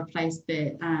for a place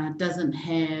that doesn't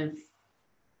have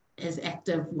as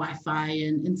active Wi-Fi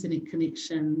and internet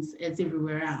connections as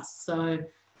everywhere else. So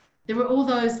there were all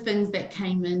those things that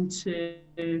came into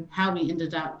how we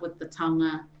ended up with the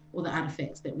taonga, or the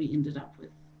artifacts that we ended up with.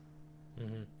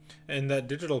 Mm-hmm. And that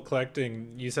digital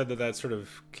collecting, you said that sort of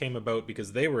came about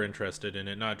because they were interested in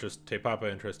it, not just Te Papa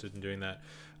interested in doing that.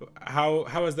 How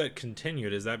has that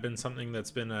continued? Has that been something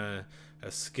that's been a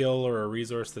skill or a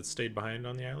resource that's stayed behind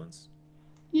on the islands?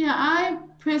 Yeah, I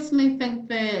personally think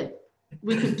that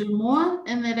we could do more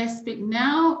in that aspect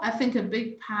now. I think a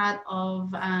big part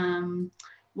of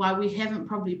why we haven't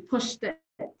probably pushed it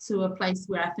to a place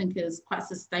where I think is quite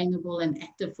sustainable and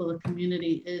active for the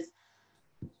community is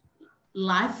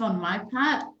life on my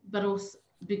part, but also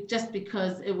just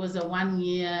because it was a 1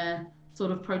 year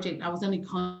sort of project. I was only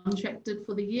contracted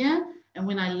for the year. And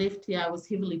when I left here, I was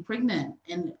heavily pregnant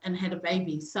and had a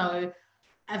baby. So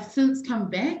I've since come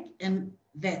back, and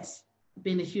that's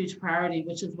been a huge priority,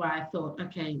 which is why I thought,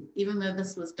 okay, even though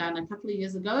this was done a couple of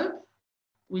years ago,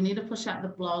 we need to push out the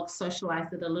blog,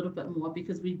 socialize it a little bit more,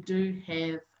 because we do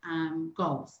have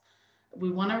goals. We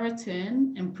want to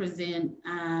return and present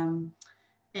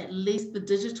at least the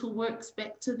digital works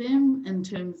back to them, in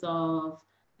terms of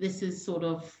this is sort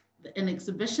of an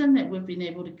exhibition that we've been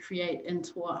able to create in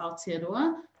Toa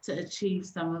Aotearoa to achieve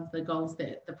some of the goals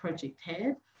that the project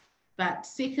had. But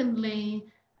secondly,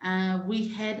 we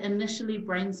had initially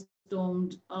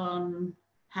brainstormed on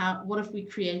what if we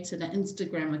created an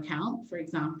Instagram account, for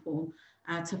example,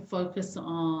 to focus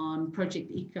on Project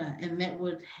Ika, and that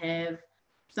would have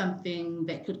something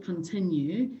that could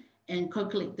continue, and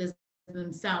co-collectors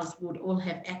themselves would all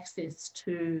have access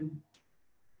to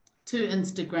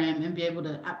Instagram and be able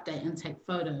to update and take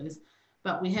photos.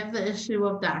 But we have the issue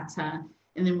of data,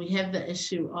 and then we have the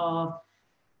issue of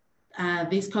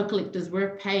these co-collectors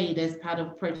were paid as part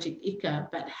of Project Ika,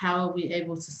 but how are we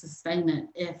able to sustain it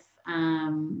if,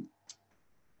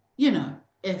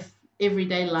 if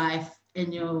everyday life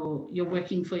and you're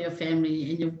working for your family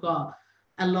and you've got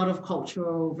a lot of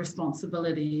cultural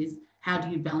responsibilities, how do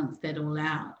you balance that all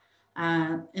out?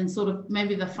 And sort of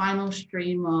maybe the final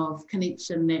stream of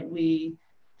connection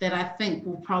that I think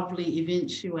will probably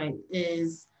eventuate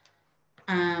is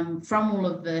from all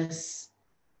of this,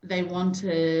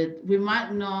 we're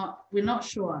not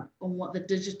sure on what the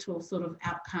digital sort of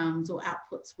outcomes or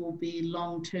outputs will be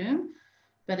long term,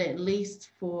 but at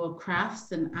least for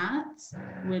crafts and arts,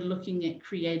 we're looking at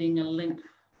creating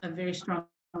a very strong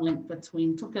link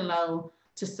between Tokelau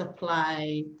to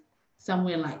supply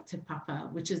somewhere like Te Papa,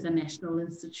 which is a national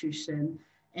institution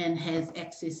and has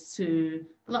access to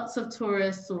lots of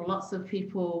tourists or lots of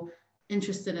people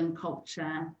interested in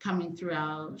culture coming through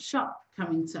our shop,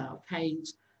 coming to our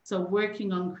page. So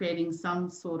working on creating some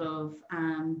sort of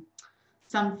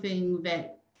something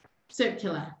that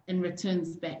circular and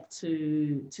returns back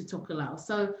to Tokelau.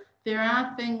 So there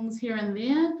are things here and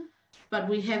there, but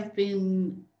we have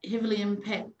been heavily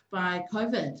impacted by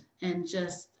COVID and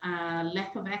just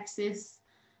lack of access.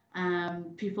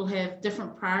 People have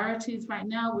different priorities right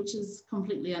now, which is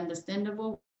completely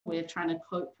understandable. We're trying to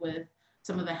cope with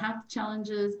some of the health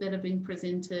challenges that are being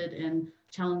presented and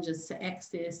challenges to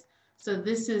access. So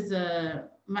this is a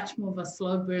much more of a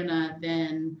slow burner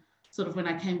than sort of when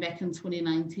I came back in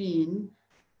 2019.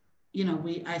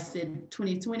 I said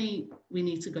 2020, we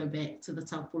need to go back to the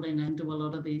Taupulenga and do a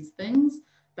lot of these things.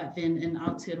 But then in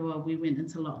Aotearoa, we went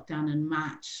into lockdown in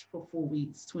March for 4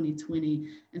 weeks, 2020.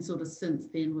 And sort of since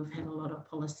then, we've had a lot of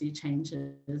policy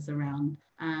changes around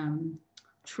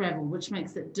travel, which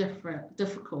makes it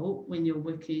difficult when you're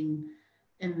working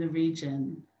in the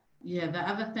region. Yeah, the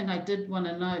other thing I did want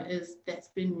to note is that's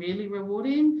been really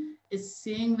rewarding is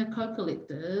seeing the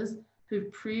co-collectors who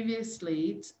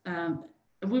previously, and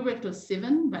we worked with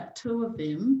 7, but 2 of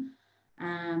them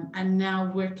are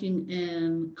now working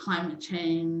in climate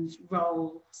change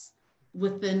roles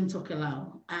within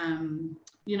Tokelau.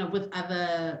 With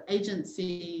other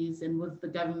agencies and with the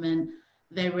government,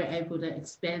 they were able to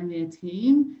expand their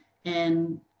team,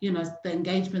 and the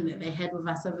engagement that they had with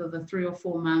us over the 3 or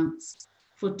 4 months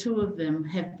for 2 of them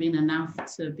have been enough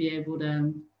to be able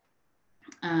to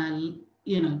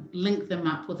link them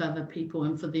up with other people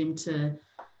and for them to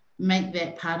make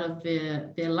that part of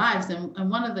their lives. And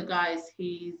one of the guys,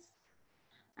 he's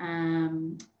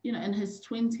in his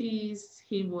 20s,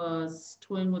 he was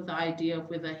toying with the idea of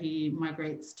whether he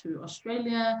migrates to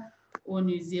Australia or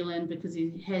New Zealand because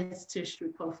he has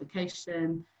tertiary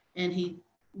qualification, and he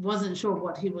wasn't sure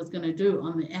what he was going to do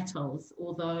on the atolls,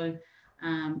 although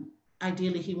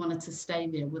ideally he wanted to stay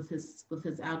there with his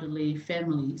elderly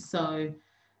family. So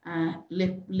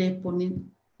Lena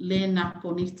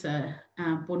Bonita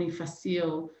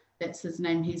Bonifacio, that's his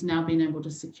name, he's now been able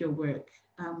to secure work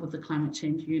with the climate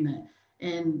change unit.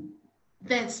 And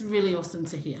that's really awesome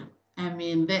to hear. I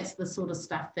mean, that's the sort of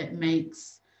stuff that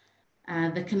makes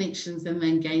the connections and the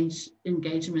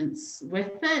engagements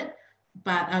worth it.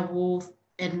 But I will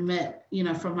admit,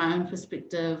 from my own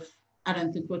perspective, I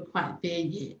don't think we're quite there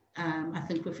yet. I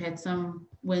think we've had some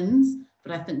wins,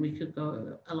 but I think we could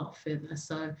go a lot further.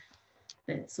 So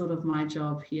that's sort of my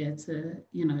job here to,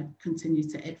 continue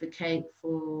to advocate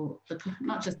for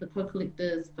not just the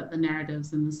co-collectors, but the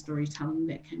narratives and the storytelling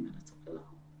that came out of Tokelau.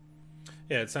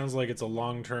 Yeah, it sounds like it's a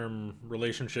long-term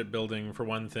relationship building for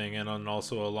one thing, and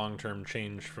also a long-term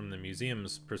change from the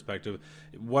museum's perspective.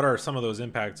 What are some of those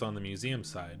impacts on the museum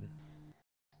side?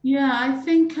 Yeah, I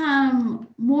think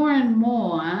more and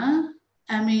more,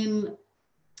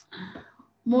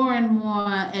 more and more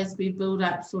as we build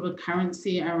up sort of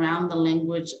currency around the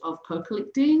language of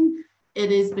co-collecting,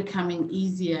 it is becoming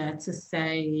easier to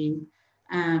say,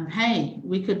 hey,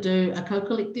 we could do a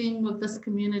co-collecting with this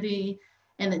community.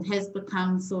 And it has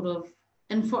become sort of,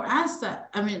 and for us,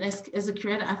 as a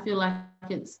curator, I feel like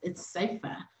it's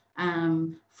safer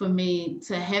for me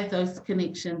to have those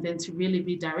connections and to really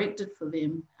be directed for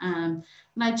them. And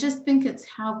I just think it's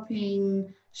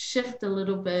helping shift a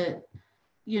little bit,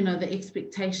 the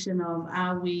expectation of,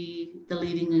 are we the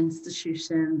leading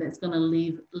institution that's going to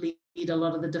lead a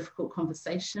lot of the difficult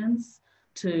conversations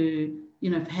to,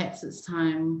 perhaps it's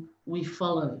time we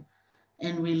follow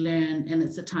and we learn, and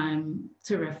it's a time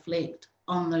to reflect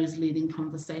on those leading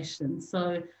conversations.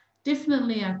 So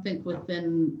definitely, I think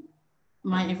within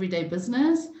my everyday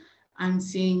business, I'm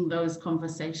seeing those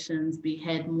conversations be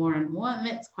had more and more, and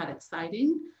that's quite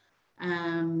exciting.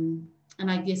 And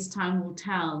I guess time will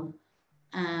tell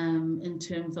in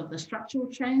terms of the structural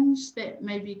change that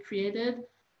may be created,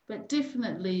 but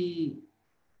definitely,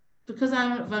 because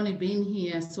I've only been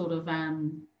here sort of,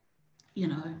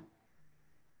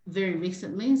 very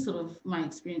recently, sort of my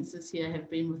experiences here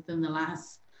have been within the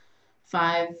last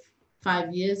five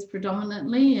years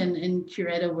predominantly in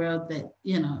curator world that,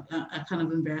 I'm kind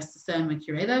of embarrassed to say I'm a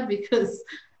curator because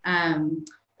a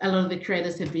lot of the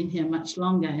curators have been here much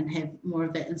longer and have more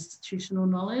of that institutional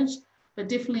knowledge. But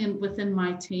definitely within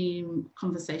my team,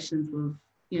 conversations with,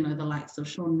 the likes of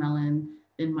Sean Mellon,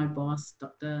 then my boss,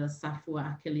 Dr.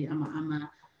 Safua Akili Ama,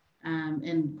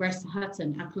 and Grace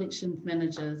Hutton, our collections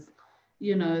managers,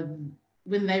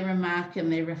 when they remark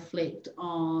and they reflect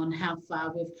on how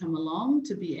far we've come along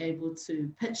to be able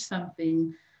to pitch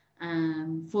something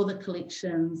for the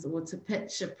collections, or to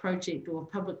pitch a project or a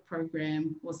public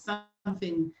program or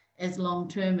something as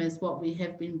long-term as what we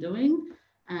have been doing,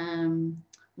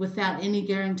 without any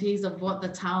guarantees of what the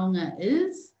taonga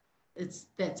is,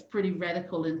 that's pretty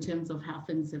radical in terms of how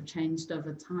things have changed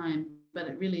over time. But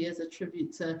it really is a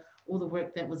tribute to all the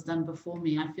work that was done before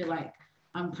me. I feel like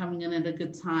I'm coming in at a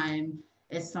good time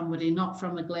as somebody not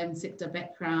from a GLAM sector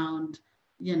background.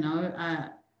 I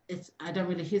don't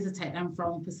really hesitate. I'm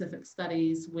from Pacific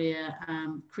Studies, where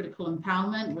critical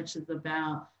empowerment, which is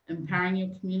about empowering your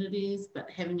communities, but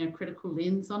having a critical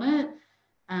lens on it.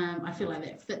 I feel like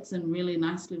that fits in really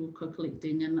nicely with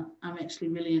co-collecting, and I'm actually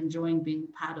really enjoying being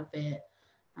part of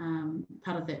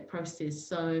that process.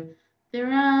 So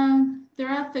there are there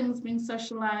are things being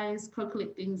socialized,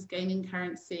 co-collecting is gaining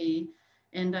currency.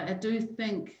 And I do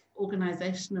think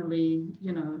organizationally,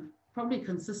 you know, probably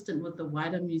consistent with the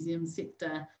wider museum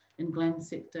sector and GLAM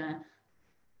sector,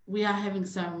 we are having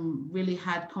some really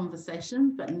hard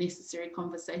conversations, but necessary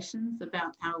conversations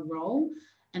about our role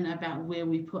and about where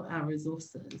we put our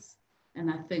resources.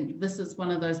 And I think this is one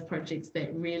of those projects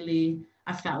that really,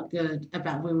 I felt good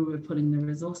about where we were putting the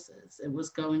resources. It was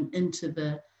going into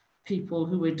the people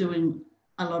who were doing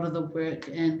a lot of the work,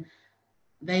 and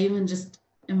they even just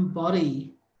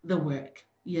embody the work,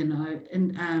 you know,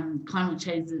 and climate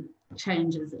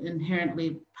change is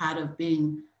inherently part of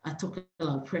being a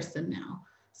Tokelo person now.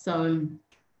 So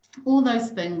all those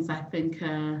things I think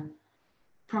are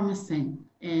promising,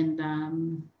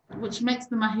 and which makes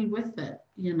the mahi worth it,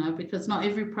 you know, because not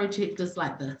every project is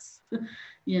like this.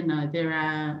 You know, there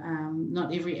are,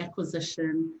 not every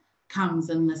acquisition comes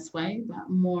in this way, but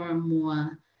more and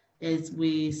more as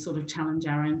we sort of challenge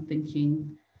our own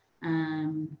thinking,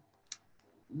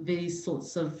 these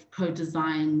sorts of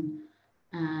co-design,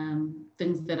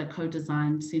 things that are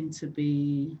co-designed seem to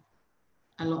be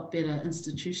a lot better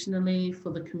institutionally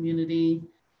for the community,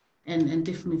 and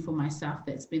definitely for myself,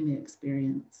 that's been the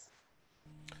experience.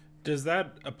 Does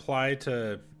that apply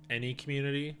to any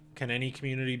community? Can any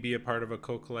community be a part of a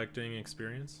co-collecting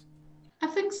experience? I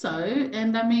think so.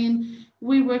 And I mean,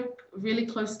 we work really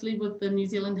closely with the New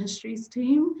Zealand Histories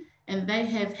team, and they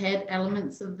have had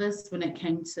elements of this when it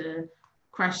came to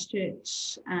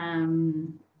Christchurch,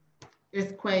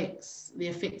 earthquakes, the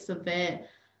effects of that.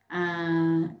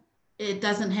 It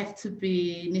doesn't have to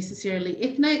be necessarily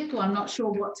ethnic, or I'm not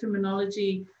sure what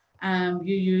terminology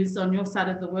you use on your side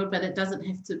of the world, but it doesn't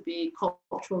have to be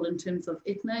cultural in terms of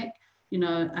ethnic. You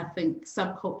know, I think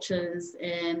subcultures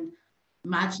and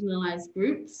marginalized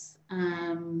groups,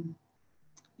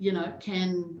 you know,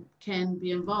 can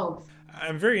be involved.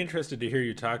 I'm very interested to hear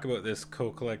you talk about this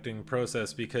co-collecting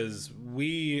process, because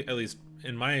we, at least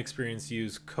in my experience,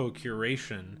 use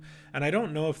co-curation. And I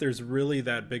don't know if there's really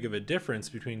that big of a difference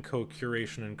between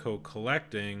co-curation and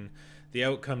co-collecting. The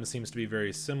outcome seems to be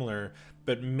very similar,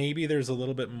 but maybe there's a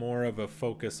little bit more of a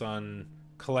focus on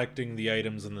collecting the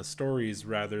items and the stories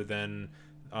rather than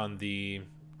on the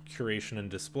curation and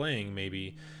displaying,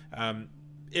 maybe.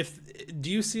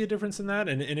 Do you see a difference in that?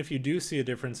 And if you do see a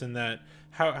difference in that,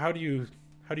 how do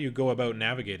you go about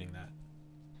navigating that?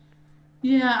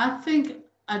 Yeah, I think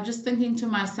I'm just thinking to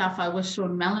myself, I wish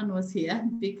Sean Mellon was here,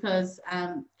 because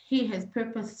he has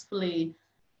purposefully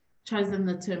chosen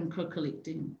the term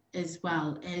co-collecting as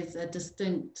well as a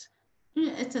distinct,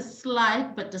 it's a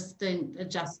slight but distinct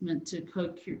adjustment to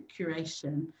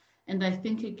co-curation. And I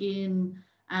think, again,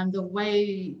 the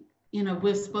way, you know,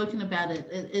 we've spoken about it,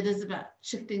 it is about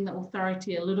shifting the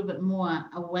authority a little bit more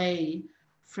away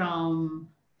from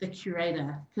the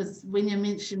curator. Because when you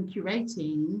mention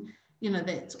curating, you know,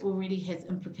 that already has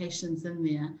implications in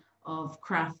there of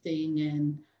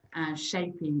crafting and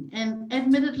shaping. And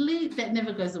admittedly, that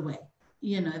never goes away,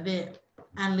 you know, that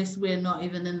unless we're not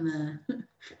even in the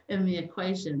in the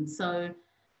equation. So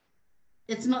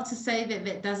it's not to say that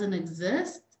that doesn't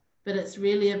exist, but it's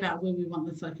really about where we want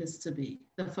the focus to be.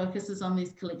 The focus is on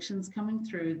these collections coming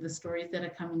through, the stories that are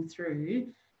coming through,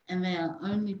 and they are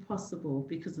only possible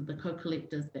because of the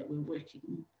co-collectors that we're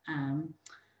working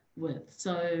with.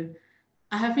 So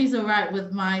I hope he's all right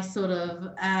with my sort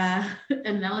of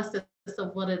analysis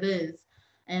of what it is.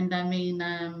 And I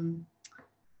mean,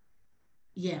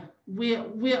 yeah,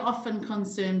 we're often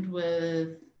concerned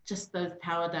with just those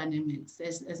power dynamics,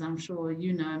 as I'm sure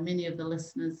you know, many of the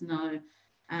listeners know,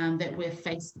 that we're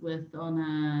faced with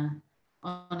on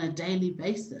a daily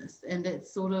basis. And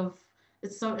it's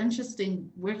so interesting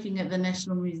working at the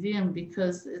National Museum,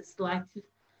 because it's like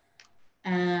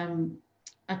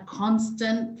a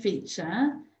constant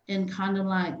feature in kind of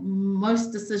like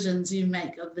most decisions you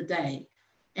make of the day.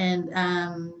 And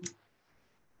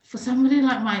for somebody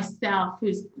like myself,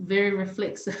 who's very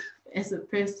reflexive as a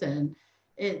person,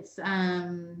 it's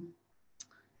can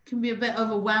be a bit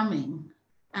overwhelming.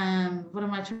 What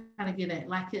am I trying to get at?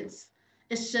 Like it's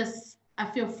just, I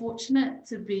feel fortunate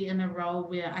to be in a role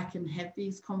where I can have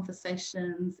these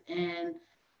conversations and,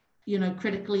 you know,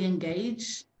 critically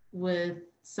engage with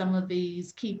some of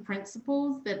these key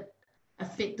principles that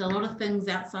affect a lot of things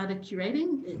outside of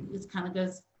curating.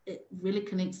 It really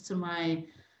connects to my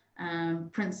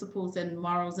principles and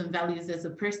morals and values as a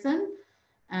person.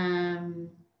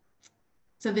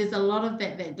 So there's a lot of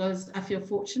that goes, I feel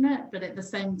fortunate, but at the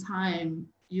same time,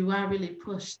 you are really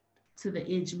pushed to the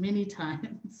edge many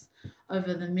times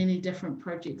over the many different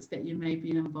projects that you may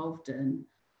be involved in.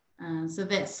 So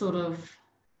that's sort of,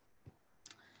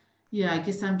 yeah, I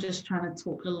guess I'm just trying to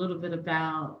talk a little bit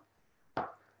about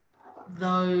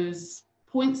those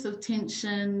points of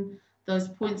tension, those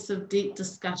points of deep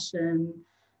discussion,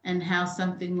 and how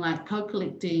something like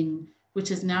co-collecting, which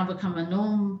has now become a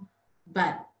norm,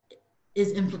 but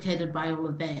is implicated by all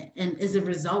of that and is a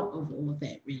result of all of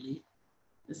that, really.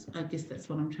 I guess that's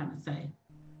what I'm trying to say.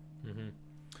 Mm-hmm.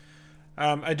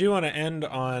 I do want to end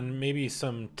on maybe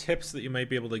some tips that you might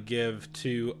be able to give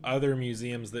to other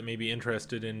museums that may be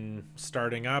interested in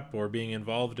starting up or being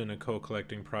involved in a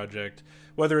co-collecting project,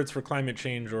 whether it's for climate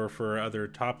change or for other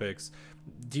topics.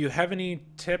 Do you have any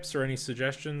tips or any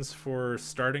suggestions for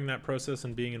starting that process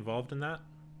and being involved in that?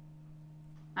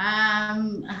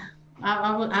 I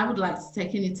would like to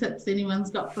take any tips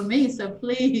anyone's got for me. So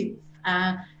please,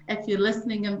 if you're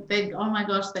listening and think, oh my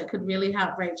gosh, that could really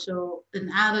help Rachel,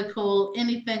 an article,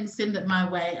 anything, send it my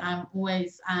way. I'm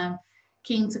always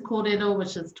keen to kōrero,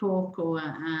 which is talk or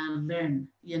learn,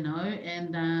 you know.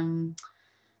 And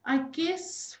I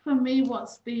guess for me,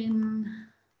 what's been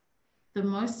the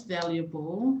most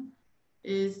valuable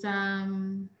is, I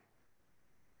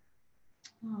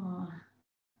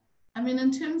mean,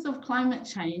 in terms of climate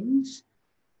change,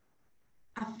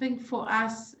 I think for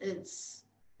us, it's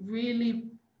really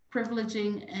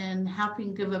privileging and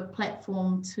helping give a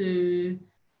platform to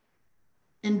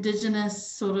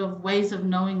Indigenous sort of ways of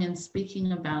knowing and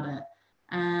speaking about it.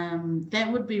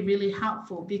 That would be really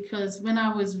helpful, because when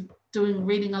I was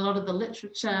reading a lot of the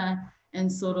literature and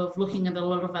sort of looking at a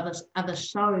lot of other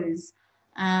shows,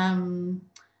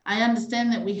 I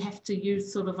understand that we have to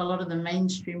use sort of a lot of the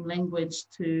mainstream language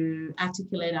to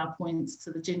articulate our points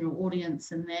to the general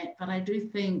audience and that, but I do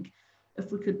think if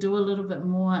we could do a little bit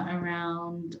more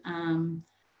around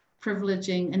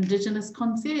privileging Indigenous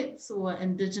concepts or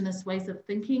Indigenous ways of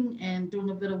thinking and doing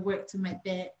a bit of work to make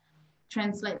that,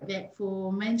 translate that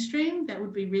for mainstream, that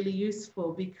would be really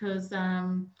useful, because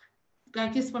I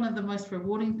guess one of the most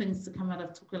rewarding things to come out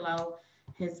of Tokelau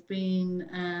has been,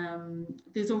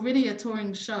 there's already a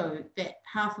touring show that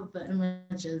half of the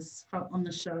images on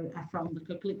the show are from the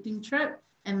co-collecting trip,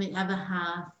 and the other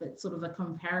half, it's sort of a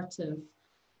comparative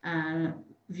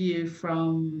view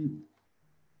from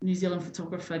New Zealand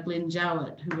photographer Glenn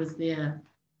Jowett, who was there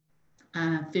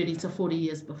 30 to 40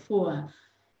 years before.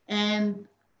 And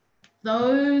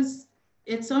those,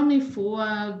 it's only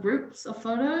 4 groups of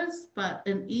photos, but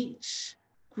in each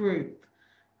group,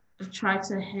 try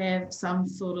to have some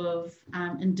sort of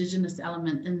Indigenous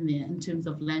element in there in terms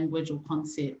of language or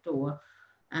concept, or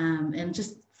and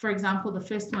just for example, the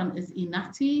first one is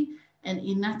Inati, and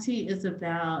Inati is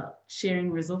about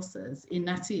sharing resources.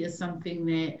 Inati is something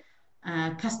that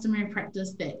customary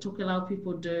practice that Tokelau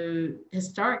people do.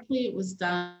 Historically, it was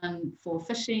done for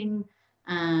fishing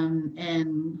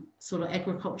and sort of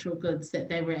agricultural goods that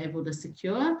they were able to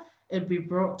secure. It'd be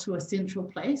brought to a central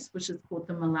place, which is called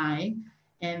the Malai.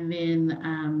 And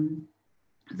then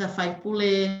the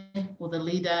whaipule, or the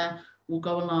leader, will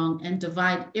go along and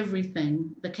divide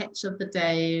everything, the catch of the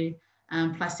day,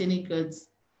 plus any goods,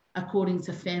 according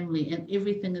to family, and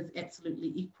everything is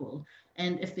absolutely equal.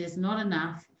 And if there's not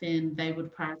enough, then they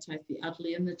would prioritize the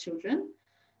elderly and the children,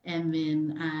 and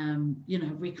then you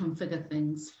know, reconfigure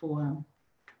things for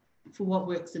what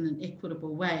works in an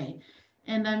equitable way.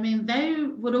 And I mean, they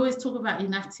would always talk about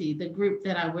Inati, the group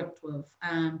that I worked with.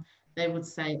 They would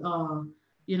say, oh,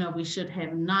 you know, we should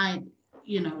have 9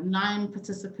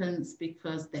 participants,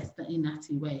 because that's the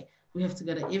Inati way. We have to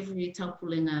go to every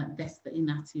taupulenga, that's the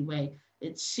Inati way.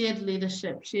 It's shared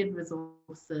leadership, shared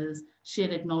resources,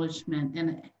 shared acknowledgement,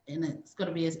 and it's got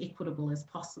to be as equitable as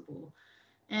possible.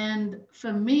 And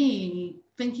for me,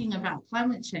 thinking about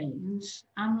climate change,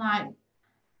 I'm like,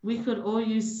 we could all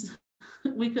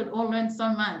learn so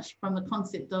much from the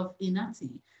concept of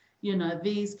Inati. You know,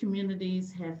 these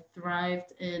communities have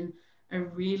thrived in a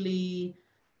really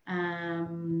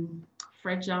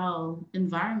fragile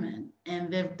environment,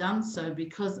 and they've done so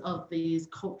because of these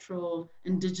cultural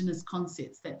Indigenous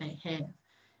concepts that they have.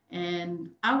 And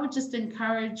I would just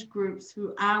encourage groups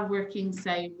who are working,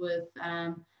 say, with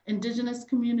Indigenous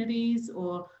communities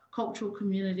or cultural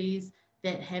communities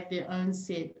that have their own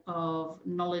set of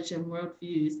knowledge and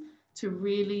worldviews, to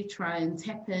really try and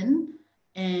tap in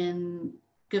and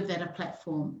give that a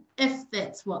platform, if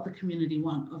that's what the community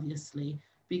want, obviously,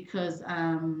 because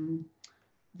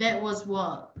that was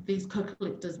what these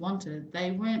co-collectors wanted.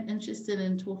 They weren't interested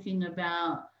in talking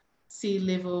about sea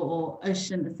level or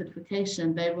ocean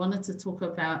acidification. They wanted to talk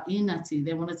about Inati,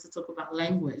 they wanted to talk about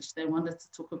language, they wanted to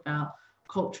talk about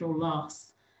cultural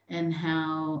loss, and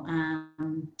how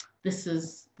this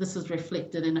is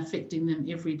reflected and affecting them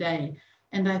every day.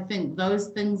 And I think those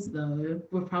things, though,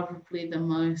 were probably the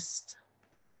most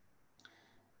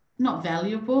not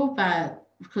valuable, but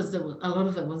because a lot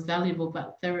of it was valuable,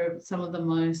 but they were some of the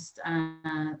most,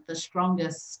 the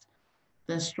strongest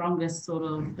sort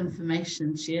of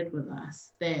information shared with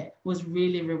us that was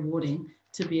really rewarding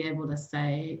to be able to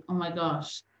say, oh my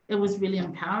gosh, it was really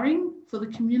empowering for the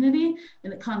community,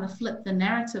 and it kind of flipped the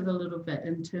narrative a little bit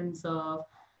in terms of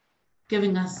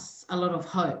giving us a lot of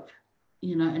hope,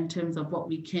 in terms of what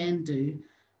we can do,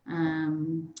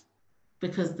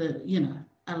 because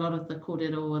a lot of the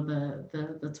kōrero or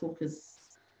the talk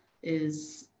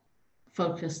is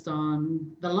focused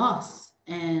on the loss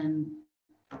and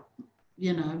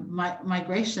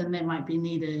migration that might be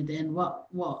needed and what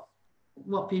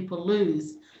people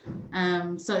lose.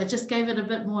 So it just gave it a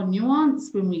bit more nuance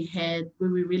when we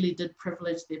really did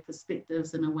privilege their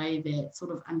perspectives in a way that sort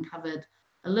of uncovered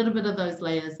a little bit of those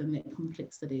layers and that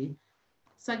complexity.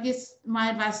 So I guess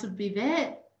my advice would be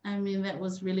that. I mean, that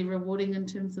was really rewarding in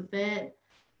terms of that.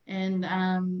 And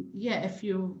if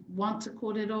you want to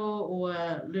kōrero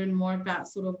or learn more about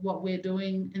sort of what we're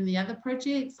doing in the other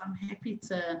projects, I'm happy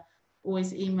to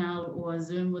always email or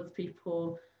Zoom with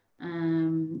people.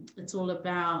 It's all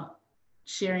about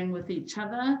sharing with each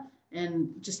other,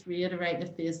 and just reiterate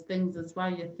if there's things as well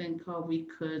you think, we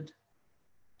could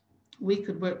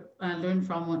work, learn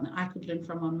from, what I could learn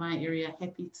from on my area.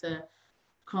 Happy to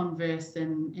converse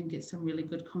and get some really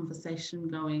good conversation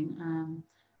going,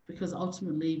 because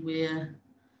ultimately we're,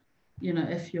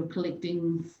 if you're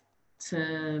collecting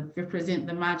to represent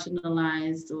the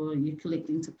marginalized, or you're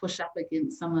collecting to push up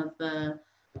against some of the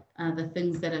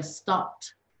things that have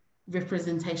stopped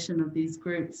representation of these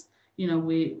groups,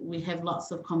 we have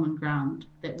lots of common ground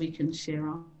that we can share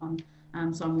on.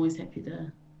 So I'm always happy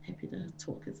to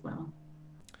talk as well.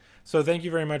 So thank you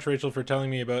very much, Rachel, for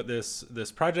telling me about this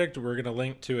project. We're going to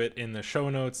link to it in the show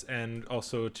notes and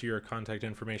also to your contact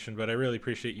information, but I really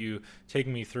appreciate you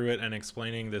taking me through it and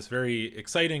explaining this very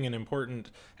exciting and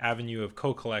important avenue of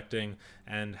co-collecting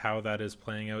and how that is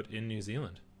playing out in New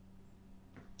Zealand.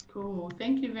 Cool.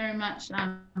 Thank you very much,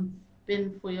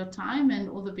 Ben, for your time, and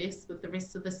all the best with the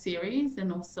rest of the series,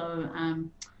 and also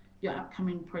your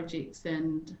upcoming projects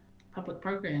and public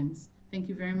programs. Thank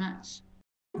you very much.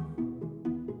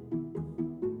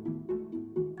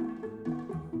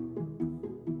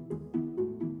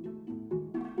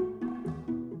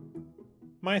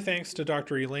 My thanks to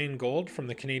Dr. Elaine Gold from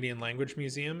the Canadian Language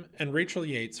Museum and Rachel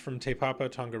Yates from Te Papa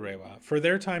Tongarewa for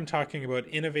their time talking about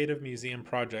innovative museum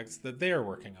projects that they are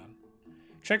working on.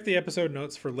 Check the episode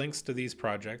notes for links to these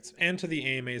projects and to the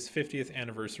AMA's 50th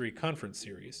anniversary conference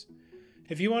series.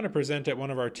 If you want to present at one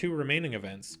of our 2 remaining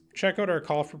events, check out our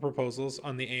call for proposals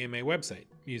on the AMA website,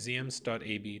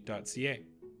 museums.ab.ca.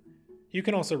 You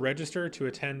can also register to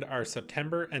attend our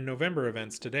September and November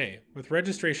events today, with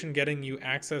registration getting you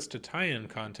access to tie-in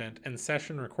content and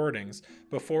session recordings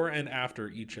before and after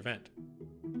each event.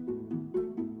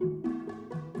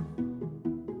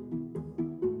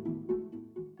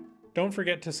 Don't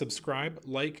forget to subscribe,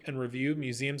 like, and review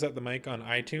Museums at the Mic on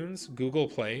iTunes, Google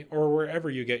Play, or wherever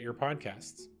you get your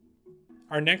podcasts.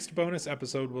 Our next bonus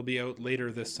episode will be out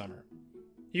later this summer.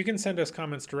 You can send us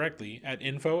comments directly at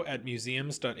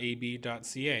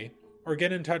info@museums.ab.ca or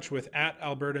get in touch with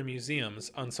 @Alberta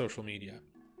Museums on social media.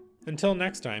 Until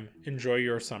next time, enjoy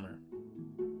your summer.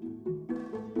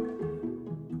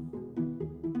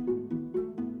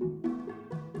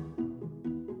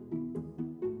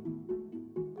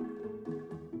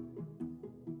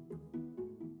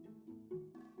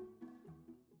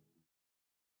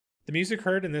 The music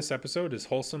heard in this episode is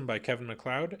Wholesome by Kevin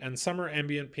MacLeod and Summer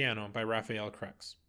Ambient Piano by Raphael Crux.